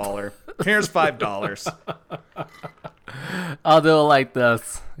 Here's $1. Here's $5. I'll do it like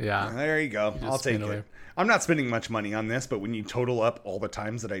this. Yeah. There you go. I'll take spin away. it. I'm not spending much money on this, but when you total up all the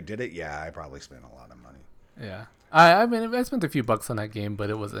times that I did it, yeah, I probably spent a lot of money. Yeah. I mean, I spent a few bucks on that game, but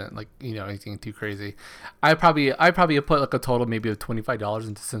it wasn't like, anything too crazy. I probably put like a total maybe of $25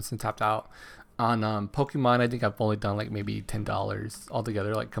 into since tapped out. On Pokemon, I think I've only done like maybe $10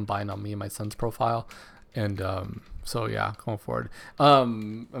 altogether, like combined on me and my son's profile. And so yeah, going forward,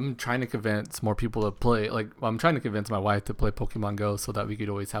 I'm trying to convince more people to play. I'm trying to convince my wife to play Pokemon Go so that we could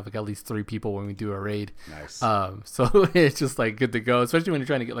always have like at least 3 people when we do a raid. Nice. So it's just like good to go, especially when you're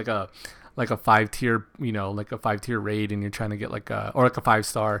trying to get like a 5-tier, like a 5-tier raid, and you're trying to get like a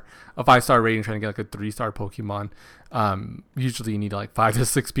 5-star raid and trying to get like a 3-star Pokemon. Usually you need like 5 to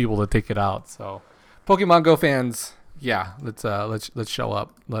 6 people to take it out. So Pokemon Go fans, yeah, let's show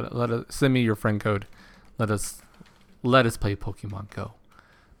up. Let us send me your friend code. Let us play Pokemon Go.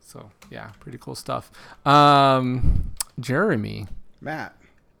 So yeah, pretty cool stuff. Jeremy, Matt,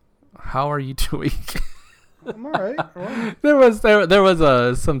 how are you doing? I'm all right. There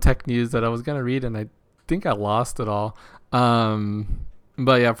was some tech news that I was gonna read, and I think I lost it all.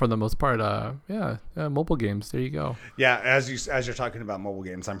 But yeah, for the most part, mobile games. There you go. Yeah, as you're talking about mobile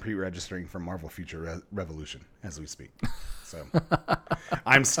games, I'm pre-registering for Marvel Future Revolution as we speak. So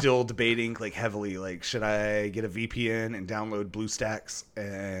I'm still debating like heavily, like should I get a VPN and download BlueStacks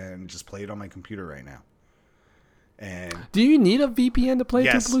and just play it on my computer right now? And do you need a VPN to play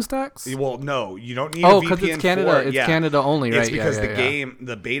yes. through BlueStacks? Well, no, you don't need a VPN. Oh, because it's Canada. It's Canada only, right? It's because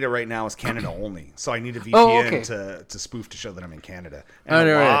the beta right now is Canada only. So I need a VPN to spoof to show that I'm in Canada. And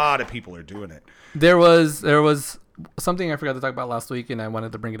a lot of people are doing it. There was something I forgot to talk about last week, and I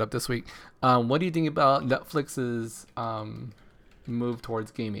wanted to bring it up this week. What do you think about Netflix's move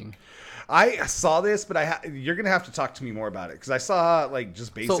towards gaming? I saw this, but you're gonna have to talk to me more about it because I saw like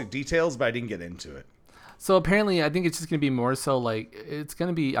just basic details, but I didn't get into it. So apparently, I think it's just going to be more so like it's going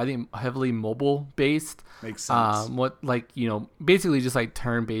to be, I think, heavily mobile based. Makes sense. Basically just like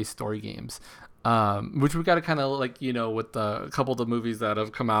turn based story games, which we got to kind of like with a couple of the movies that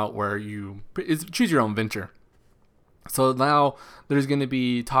have come out where it's choose your own venture. So now there's going to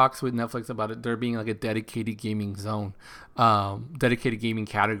be talks with Netflix about it. There being like a dedicated gaming zone, dedicated gaming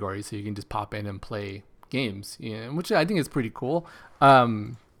category, so you can just pop in and play games. Which I think is pretty cool.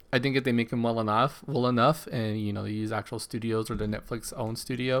 I think if they make them well enough, and they use actual studios or the Netflix owned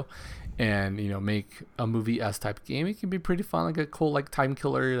studio, and make a movie-esque type game, it can be pretty fun, like a cool like time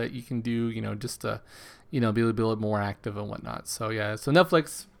killer that you can do, just to, be able to be a little more active and whatnot. So yeah, so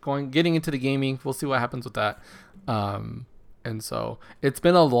Netflix getting into the gaming, we'll see what happens with that. And so it's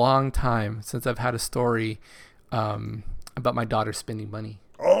been a long time since I've had a story about my daughter spending money.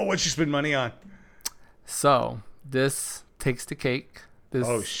 Oh, what'd she spend money on? So this takes the cake.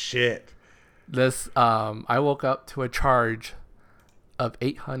 Oh shit! I woke up to a charge of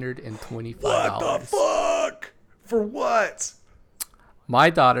 $825. What the fuck? For what? My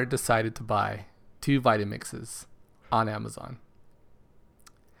daughter decided to buy 2 Vitamixes on Amazon,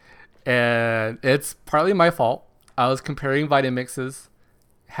 and it's partly my fault. I was comparing Vitamixes,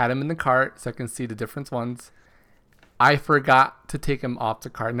 had them in the cart so I can see the different ones. I forgot to take them off the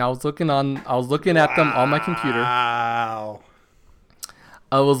cart, and I was looking at them on my computer. Wow.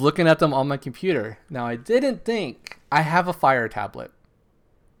 I was looking at them on my computer. Now, I didn't think I have a Fire tablet.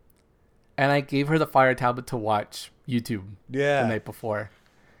 And I gave her the Fire tablet to watch YouTube the night before.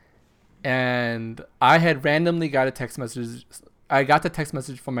 And I had randomly got a text message. I got the text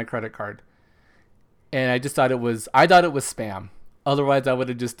message from my credit card. And I just thought it was spam. Otherwise, I would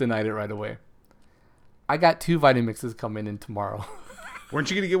have just denied it right away. I got 2 Vitamixes coming in tomorrow. Weren't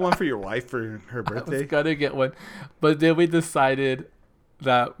you going to get one for your wife for her birthday? I was going to get one. But then we decided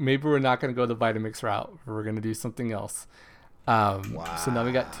that maybe we're not going to go the Vitamix route. We're going to do something else. Wow. So now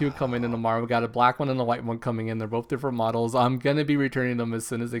we got 2 coming in tomorrow. We got a black one and a white one coming in. They're both different models. I'm going to be returning them as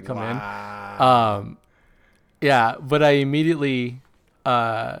soon as they come in. Yeah, but I immediately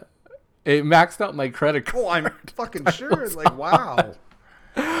it maxed out my credit card. Oh, I'm fucking sure. Like, wow.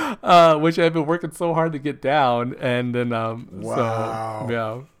 Which I've been working so hard to get down. And then, wow. So,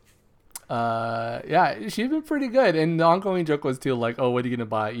 yeah. Yeah, she's been pretty good. And the ongoing joke was too like, oh, what are you gonna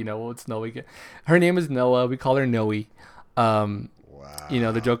buy? What's Noe? Her name is Noah. We call her Noe. Wow.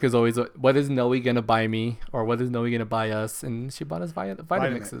 The joke is always, what is Noe gonna buy me, or what is Noe gonna buy us? And she bought us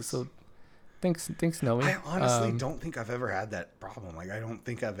Vitamixes. So Thanks, Noe. I honestly don't think I've ever had that problem. Like, I don't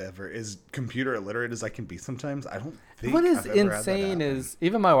think I've ever, as computer illiterate as I can be sometimes, I don't think What is I've ever had that insane happen. is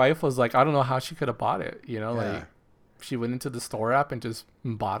even my wife was like, I don't know how she could have bought it. You know, Yeah. like she went into the store app and just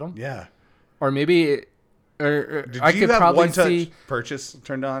bought them, Yeah. or maybe, or Did I you could have probably one touch see. purchase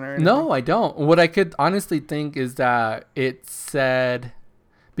turned on or anything? No, I don't. What I could honestly think is that it said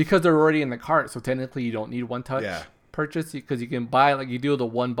because they're already in the cart, so technically you don't need one touch Yeah. purchase because you can buy like you do the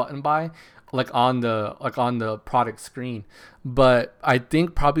one button buy like on the product screen. But I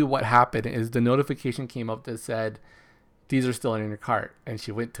think probably what happened is the notification came up that said these are still in your cart, and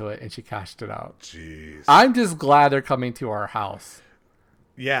she went to it and she cashed it out. Jeez. I'm just glad they're coming to our house.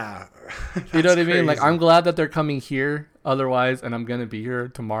 Yeah. You know what I That's mean? Like crazy. I'm glad that they're coming here. Otherwise, and I'm gonna be here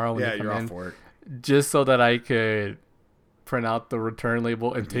tomorrow when Yeah, they come you're in. off work. Just so that I could print out the return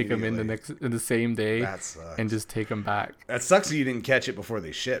label and take them in Immediately. the same day That sucks. and just take them back. That sucks that you didn't catch it before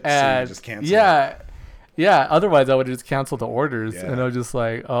they shipped, so you And just canceled it. yeah. Otherwise, I would have just canceled the orders, Yeah. and I was just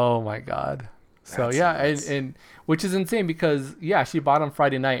like, oh my god. So That's yeah, nuts. and which is insane because yeah, she bought on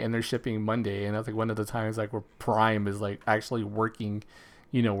Friday night and they're shipping Monday, and that's like one of the times like where Prime is like actually working,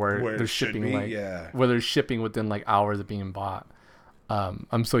 you know, where Where they're it should shipping be, like yeah. where they're shipping within like hours of being bought.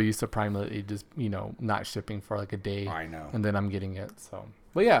 I'm so used to Prime that it just, you know, not shipping for like a day. I know. And then I'm getting it. So,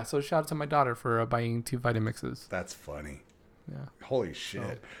 but yeah, so shout out to my daughter for buying 2 Vitamixes. That's funny. Yeah. Holy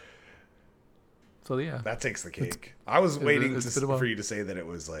shit. So yeah. That takes the cake. I was waiting it's a bit of a- for you to say that it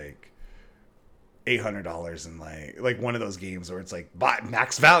was like $800 and like one of those games where it's like buy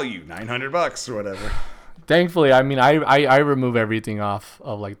max value $900 or whatever. Thankfully, I mean, I remove everything off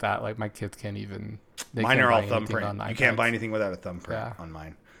of like that. Like my kids can't even. They Mine can't are all buy anything thumbprint. on You can't iPads. buy anything without a thumbprint Yeah. on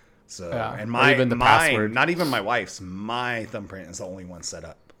mine. So Yeah. and Or even the mine, password. not even my wife's. My thumbprint is the only one set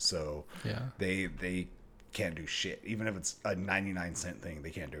up. So Yeah. they can't do shit. Even if it's a 99-cent thing, they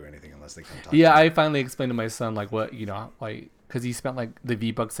can't do anything unless they come talk. Yeah, to me. I finally explained to my son like what, you know, like because he spent like the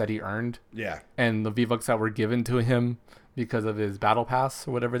V-Bucks that he earned Yeah. and the V-Bucks that were given to him because of his battle pass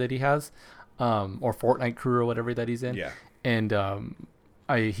or whatever that he has, or Fortnite crew or whatever that he's in. Yeah. And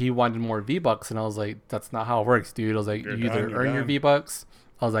he wanted more V-Bucks, and I was like, that's not how it works, dude. I was like, You're you either done, you're earn your done. V-Bucks.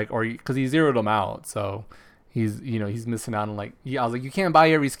 I was like, or because he zeroed them out, so he's, you know, he's missing out on like, I was like, you can't buy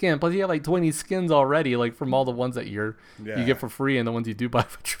every skin. Plus, you have like 20 skins already, like from all the ones that you Yeah. get for free and the ones you do buy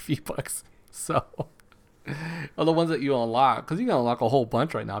with your V-Bucks. So, or the ones that you unlock, because you can unlock a whole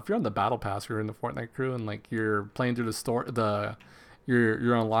bunch right now. If you're on the battle pass, you're in the Fortnite crew, and like you're playing through the store,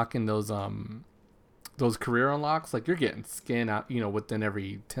 you're unlocking those career unlocks, like you're getting skin out, you know, within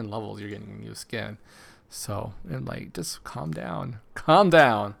every 10 levels you're getting a new skin. So, and like just calm down.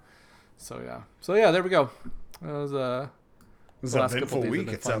 So yeah, there we go. That was It was the an last couple eventful days have week,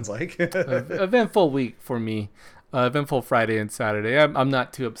 been it fun. sounds like. Eventful week for me. Eventful Friday and Saturday. I'm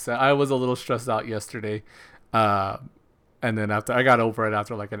not too upset. I was a little stressed out yesterday, and then after I got over it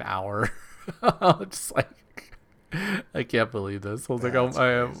after like an hour. I was just like, I can't believe this. I was like, That's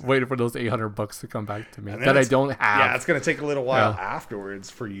I'm crazy. waiting for those $800 to come back to me And then that I it's- don't have. Yeah, it's gonna take a little while Yeah. afterwards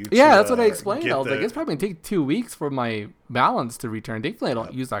for you to Yeah, that's what I explained. get I was like, the- it's probably gonna take 2 weeks for my balance to return. Thankfully, I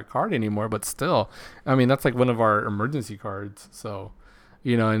don't use that card anymore, but still, I mean, that's like one of our emergency cards. So,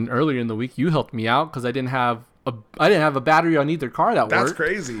 you know, and earlier in the week, you helped me out because I didn't have a battery on either card at That's work.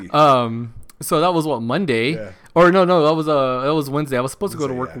 crazy. So that was what, Monday, Yeah. or no, that was Wednesday. I was supposed to go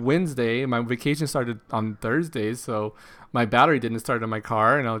to Wednesday, work yeah. Wednesday. My vacation started on Thursday, so my battery didn't start in my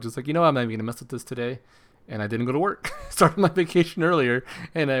car, and I was just like, you know what, I'm not even gonna mess with this today. And I didn't go to work. Started my vacation earlier,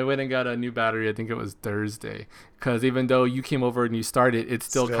 and I went and got a new battery. I think it was Thursday, because even though you came over and you started, it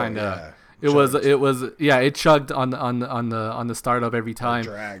still kind of. yeah, It chugged on the startup every time.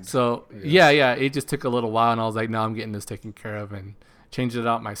 dragged. So yeah, it just took a little while, and I was like, no, I'm getting this taken care of, and changed it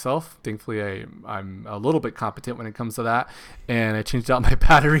out myself. Thankfully, I'm a little bit competent when it comes to that, and I changed out my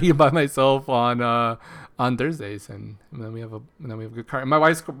battery by myself on Thursdays, and then we have a good car. And my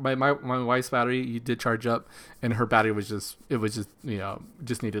wife's battery, you did charge up, and her battery was just you know,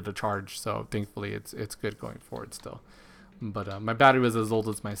 just needed a charge. So thankfully, it's good going forward still. But my battery was as old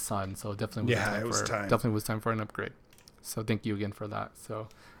as my son, so definitely was time for an upgrade. So thank you again for that. So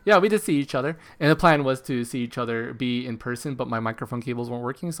yeah, we did see each other, and the plan was to see each other be in person, but my microphone cables weren't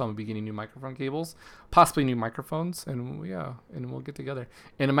working, so I'm gonna be getting new microphone cables, possibly new microphones, and we'll get together.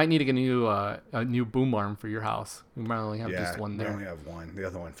 And I might need to get a new boom arm for your house. We might only have just one We there. only have one. The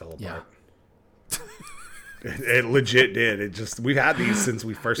other one fell apart. Yeah. It legit did. It just, we've had these since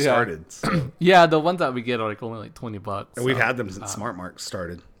we first Yeah. started. So. Yeah, the ones that we get are like only like $20. And we've so. had them since Smart Mark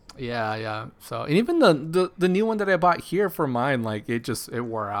started. Yeah. So, and even the new one that I bought here for mine, like it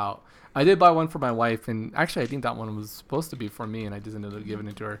wore out. I did buy one for my wife, and actually I think that one was supposed to be for me, and I just ended up giving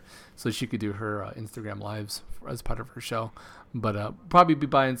it to her so she could do her Instagram lives as part of her show. But probably be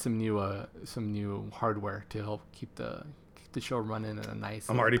buying some new hardware to help keep the show running in a nice.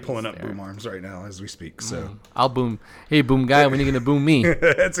 I'm already pulling up boom arms right now as we speak. So I'll boom. Hey, boom guy, when are you gonna boom me?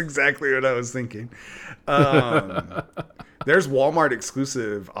 That's exactly what I was thinking. There's Walmart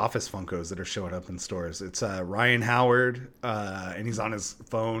exclusive Office Funkos that are showing up in stores. It's Ryan Howard, and he's on his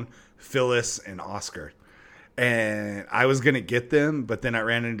phone, Phyllis, and Oscar. And I was going to get them, but then I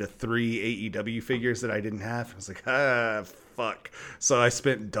ran into 3 AEW figures that I didn't have. I was like, fuck. So I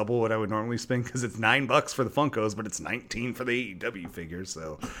spent double what I would normally spend because it's $9 for the Funkos, but it's $19 for the AEW figures.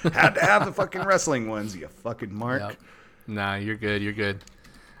 So had to have the fucking wrestling ones, you fucking mark. Yep. Nah, you're good. You're good.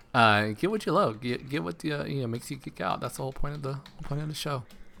 Get what you love. Get what makes you geek out. That's the whole point of the show.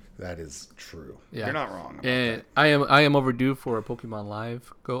 That is true. Yeah. You're not wrong. And I am overdue for a Pokemon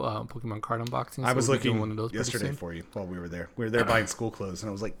Live Pokemon card unboxing. I was we'll looking one of those yesterday for you while we were there. We were there buying school clothes, and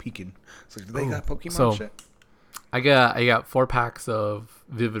I was like peeking. So do they got Pokemon so, shit? I got 4 packs of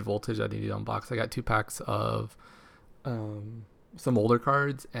Vivid Voltage I need to unbox. I got 2 packs of some older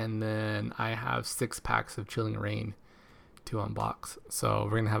cards, and then I have 6 packs of Chilling Reign to unbox. So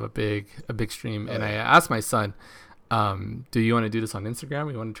we're gonna have a big stream. And I asked my son, do you want to do this on Instagram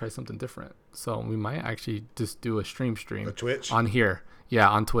or you want to try something different? So we might actually just do a stream A Twitch on here,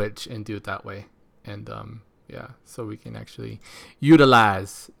 on Twitch, and do it that way. And so we can actually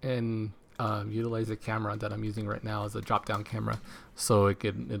utilize the camera that I'm using right now as a drop down camera, so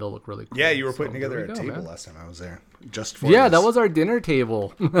it'll look really cool. Yeah, you were So putting together there a we go, table man. last time I was there. Just for Yeah, this. that was our dinner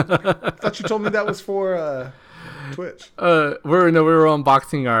table. I thought you told me that was for Twitch. we were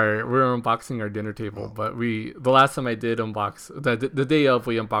unboxing our dinner table, but the last time I did unbox the day of,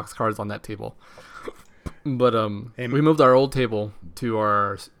 we unboxed cards on that table. But we moved our old table to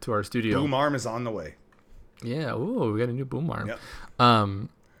our studio. Boom arm is on the way. Yeah, we got a new boom arm. Yep.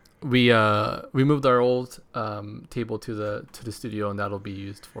 We moved our old table to the studio, and that'll be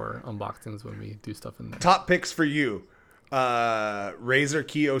used for unboxings when we do stuff in there. Top picks for you: Razer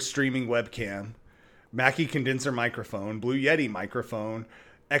Kiyo streaming webcam, Mackie condenser microphone, Blue Yeti microphone,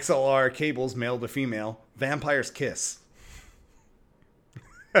 XLR cables male to female, Vampire's Kiss.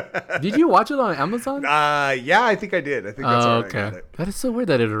 Did you watch it on Amazon? Yeah, I think I did. I think that's where I got it. That is so weird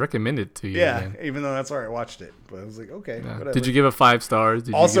that it recommended to you. Yeah, man. Even though that's where I watched it, but I was like, okay, Yeah. whatever. Did you give it 5 stars?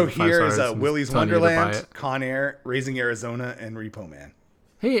 Also, here is and Willy's telling you to buy Wonderland, it? Con Air, Raising Arizona, and Repo Man.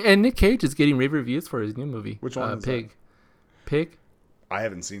 Hey, and Nick Cage is getting rave reviews for his new movie. Which one is Pig. Pig? I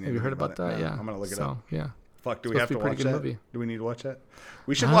haven't seen it. Have you heard about that? No, Yeah. I'm gonna look it so, up. Yeah. Fuck, do we have to watch that? movie. Do we need to watch that?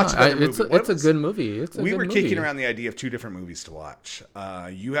 We should watch that movie. It's a good movie. We were kicking around the idea of 2 different movies to watch.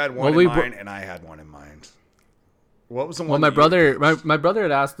 You had one in mind, and I had one in mind. What was the one? Well, my brother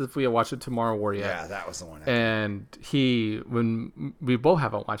had asked if we had watched it Tomorrow War yet. Yeah, that was the one. And when we both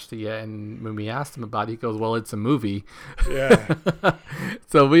haven't watched it yet, and when we asked him about it, he goes, "Well, it's a movie." Yeah.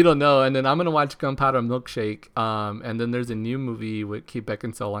 So we don't know. And then I'm gonna watch Gunpowder Milkshake. And then there's a new movie with Kate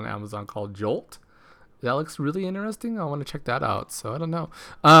Beckinsale on Amazon called Jolt. That looks really interesting. I want to check that out. So I don't know.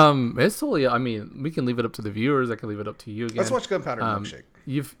 It's totally. I mean, we can leave it up to the viewers. I can leave it up to you again. Let's watch Gunpowder Milkshake.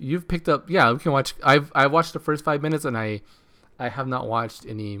 You've picked up. Yeah, we can watch. I watched the first 5 minutes, and I have not watched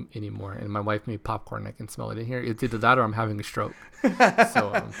any more. And my wife made popcorn. I can smell it in here. It's either that or I'm having a stroke.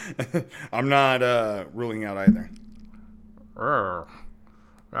 So I'm not ruling out either.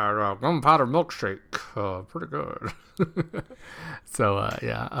 Gunpowder Milkshake, pretty good. So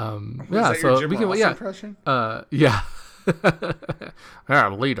So we can impression? yeah.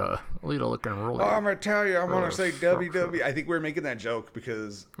 Lita looking really. Oh, I'm gonna tell you, I'm gonna say WWE. I think we're making that joke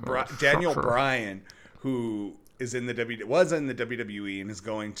because Daniel Bryan, who was in the WWE and is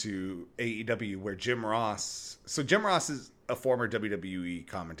going to AEW, where Jim Ross. So Jim Ross is a former WWE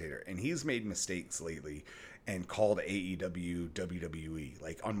commentator, and he's made mistakes lately and called AEW WWE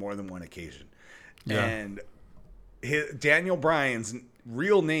like on more than one occasion. Yeah. And Daniel Bryan's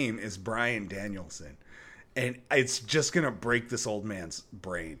real name is Bryan Danielson. And it's just going to break this old man's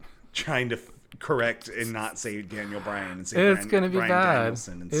brain trying to correct and not say Daniel Bryan and say it's going to be Bryan bad.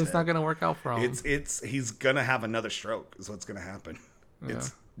 Danielson instead. It's not going to work out for him. He's going to have another stroke is what's going to happen. Yeah.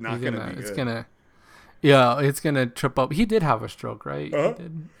 It's not going to be good. It's going to trip up. He did have a stroke, right? Uh-huh. He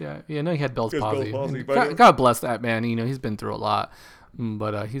did. Yeah. You know, he had Bell's palsy. God bless that man. You know, he's been through a lot.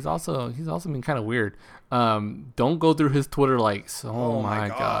 But he's also been kind of weird. Don't go through his Twitter likes. Oh my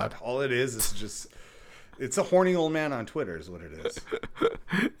God. All it is just... It's a horny old man on Twitter is what it is.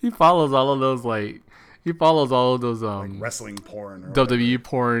 He follows all of those like wrestling porn or WWE whatever.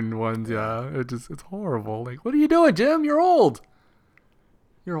 porn ones. Yeah, it's horrible. Like, what are you doing, Jim? You're old.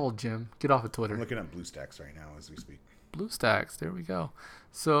 You're old, Jim. Get off of Twitter. I'm looking at BlueStacks right now as we speak. BlueStacks. There we go.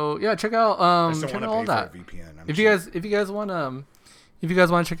 So yeah, check out I just don't check out want all to pay that. for a VPN. If you guys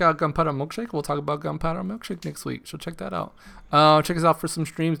want to check out Gunpowder Milkshake, we'll talk about Gunpowder Milkshake next week. So check that out. Check us out for some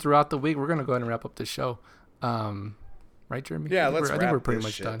streams throughout the week. We're gonna go ahead and wrap up this show. Right, Jeremy? Yeah, I think we're pretty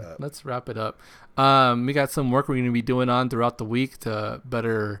much done. up. Let's wrap it up. We got some work we're gonna be doing on throughout the week to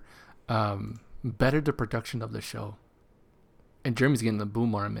better the production of the show. And Jeremy's getting the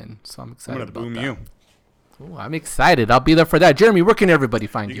boom arm in, so I'm excited about that. I'm gonna boom you. Ooh, I'm excited. I'll be there for that. Jeremy, where can everybody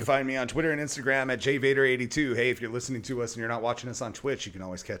find you? You can find me on Twitter and Instagram at jvader82. Hey, if you're listening to us and you're not watching us on Twitch, you can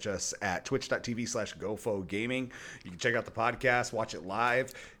always catch us at twitch.tv/GoFoGaming. You can check out the podcast, watch it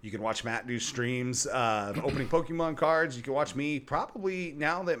live. You can watch Matt do streams, opening Pokemon cards. You can watch me probably,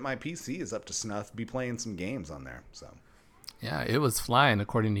 now that my PC is up to snuff, be playing some games on there. So Yeah, it was flying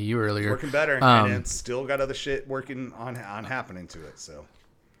according to you earlier. working better, and it's still got other shit working on happening to it. So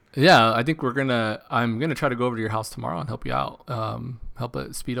yeah, I think I'm gonna try to go over to your house tomorrow and help you out. Help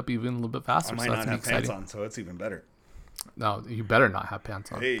it speed up even a little bit faster. I might So not that's have pants exciting. on, so it's even better. No, you better not have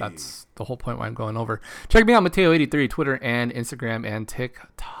pants on. Hey. That's the whole point why I'm going over. Check me out, Mateo83, Twitter and Instagram and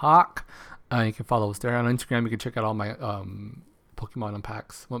TikTok. You can follow us there. On Instagram, you can check out all my Pokemon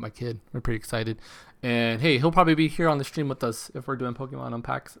unpacks with my kid. We're pretty excited. And hey, he'll probably be here on the stream with us if we're doing Pokemon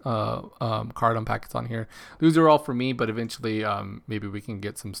unpacks, card unpacks on here. Those are all for me, but eventually maybe we can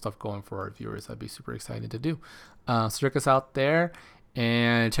get some stuff going for our viewers. I'd be super excited to do. So check us out there.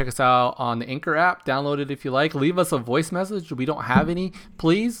 And check us out on the Anchor app. Download it if you like. Leave us a voice message. We don't have any.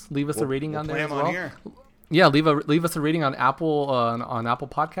 Please leave us a rating on there as well. Here. Yeah, leave us a rating on Apple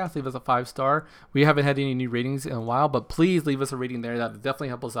Podcasts. Leave us a 5-star. We haven't had any new ratings in a while, but please leave us a rating there. That would definitely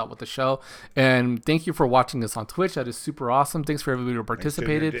help us out with the show. And thank you for watching us on Twitch. That is super awesome. Thanks for everybody who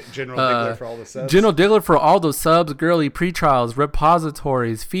participated. General Diggler for all the subs. General Diggler for all those subs. Girly Pretrials,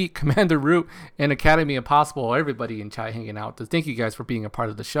 Repositories, Feet, Commander Root, and Academy Impossible. Everybody in chat hanging out. Thank you guys for being a part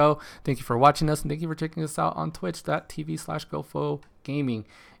of the show. Thank you for watching us, and thank you for checking us out on twitch.tv/GoFoGaming.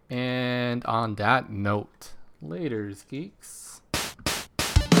 And on that note, laters, geeks.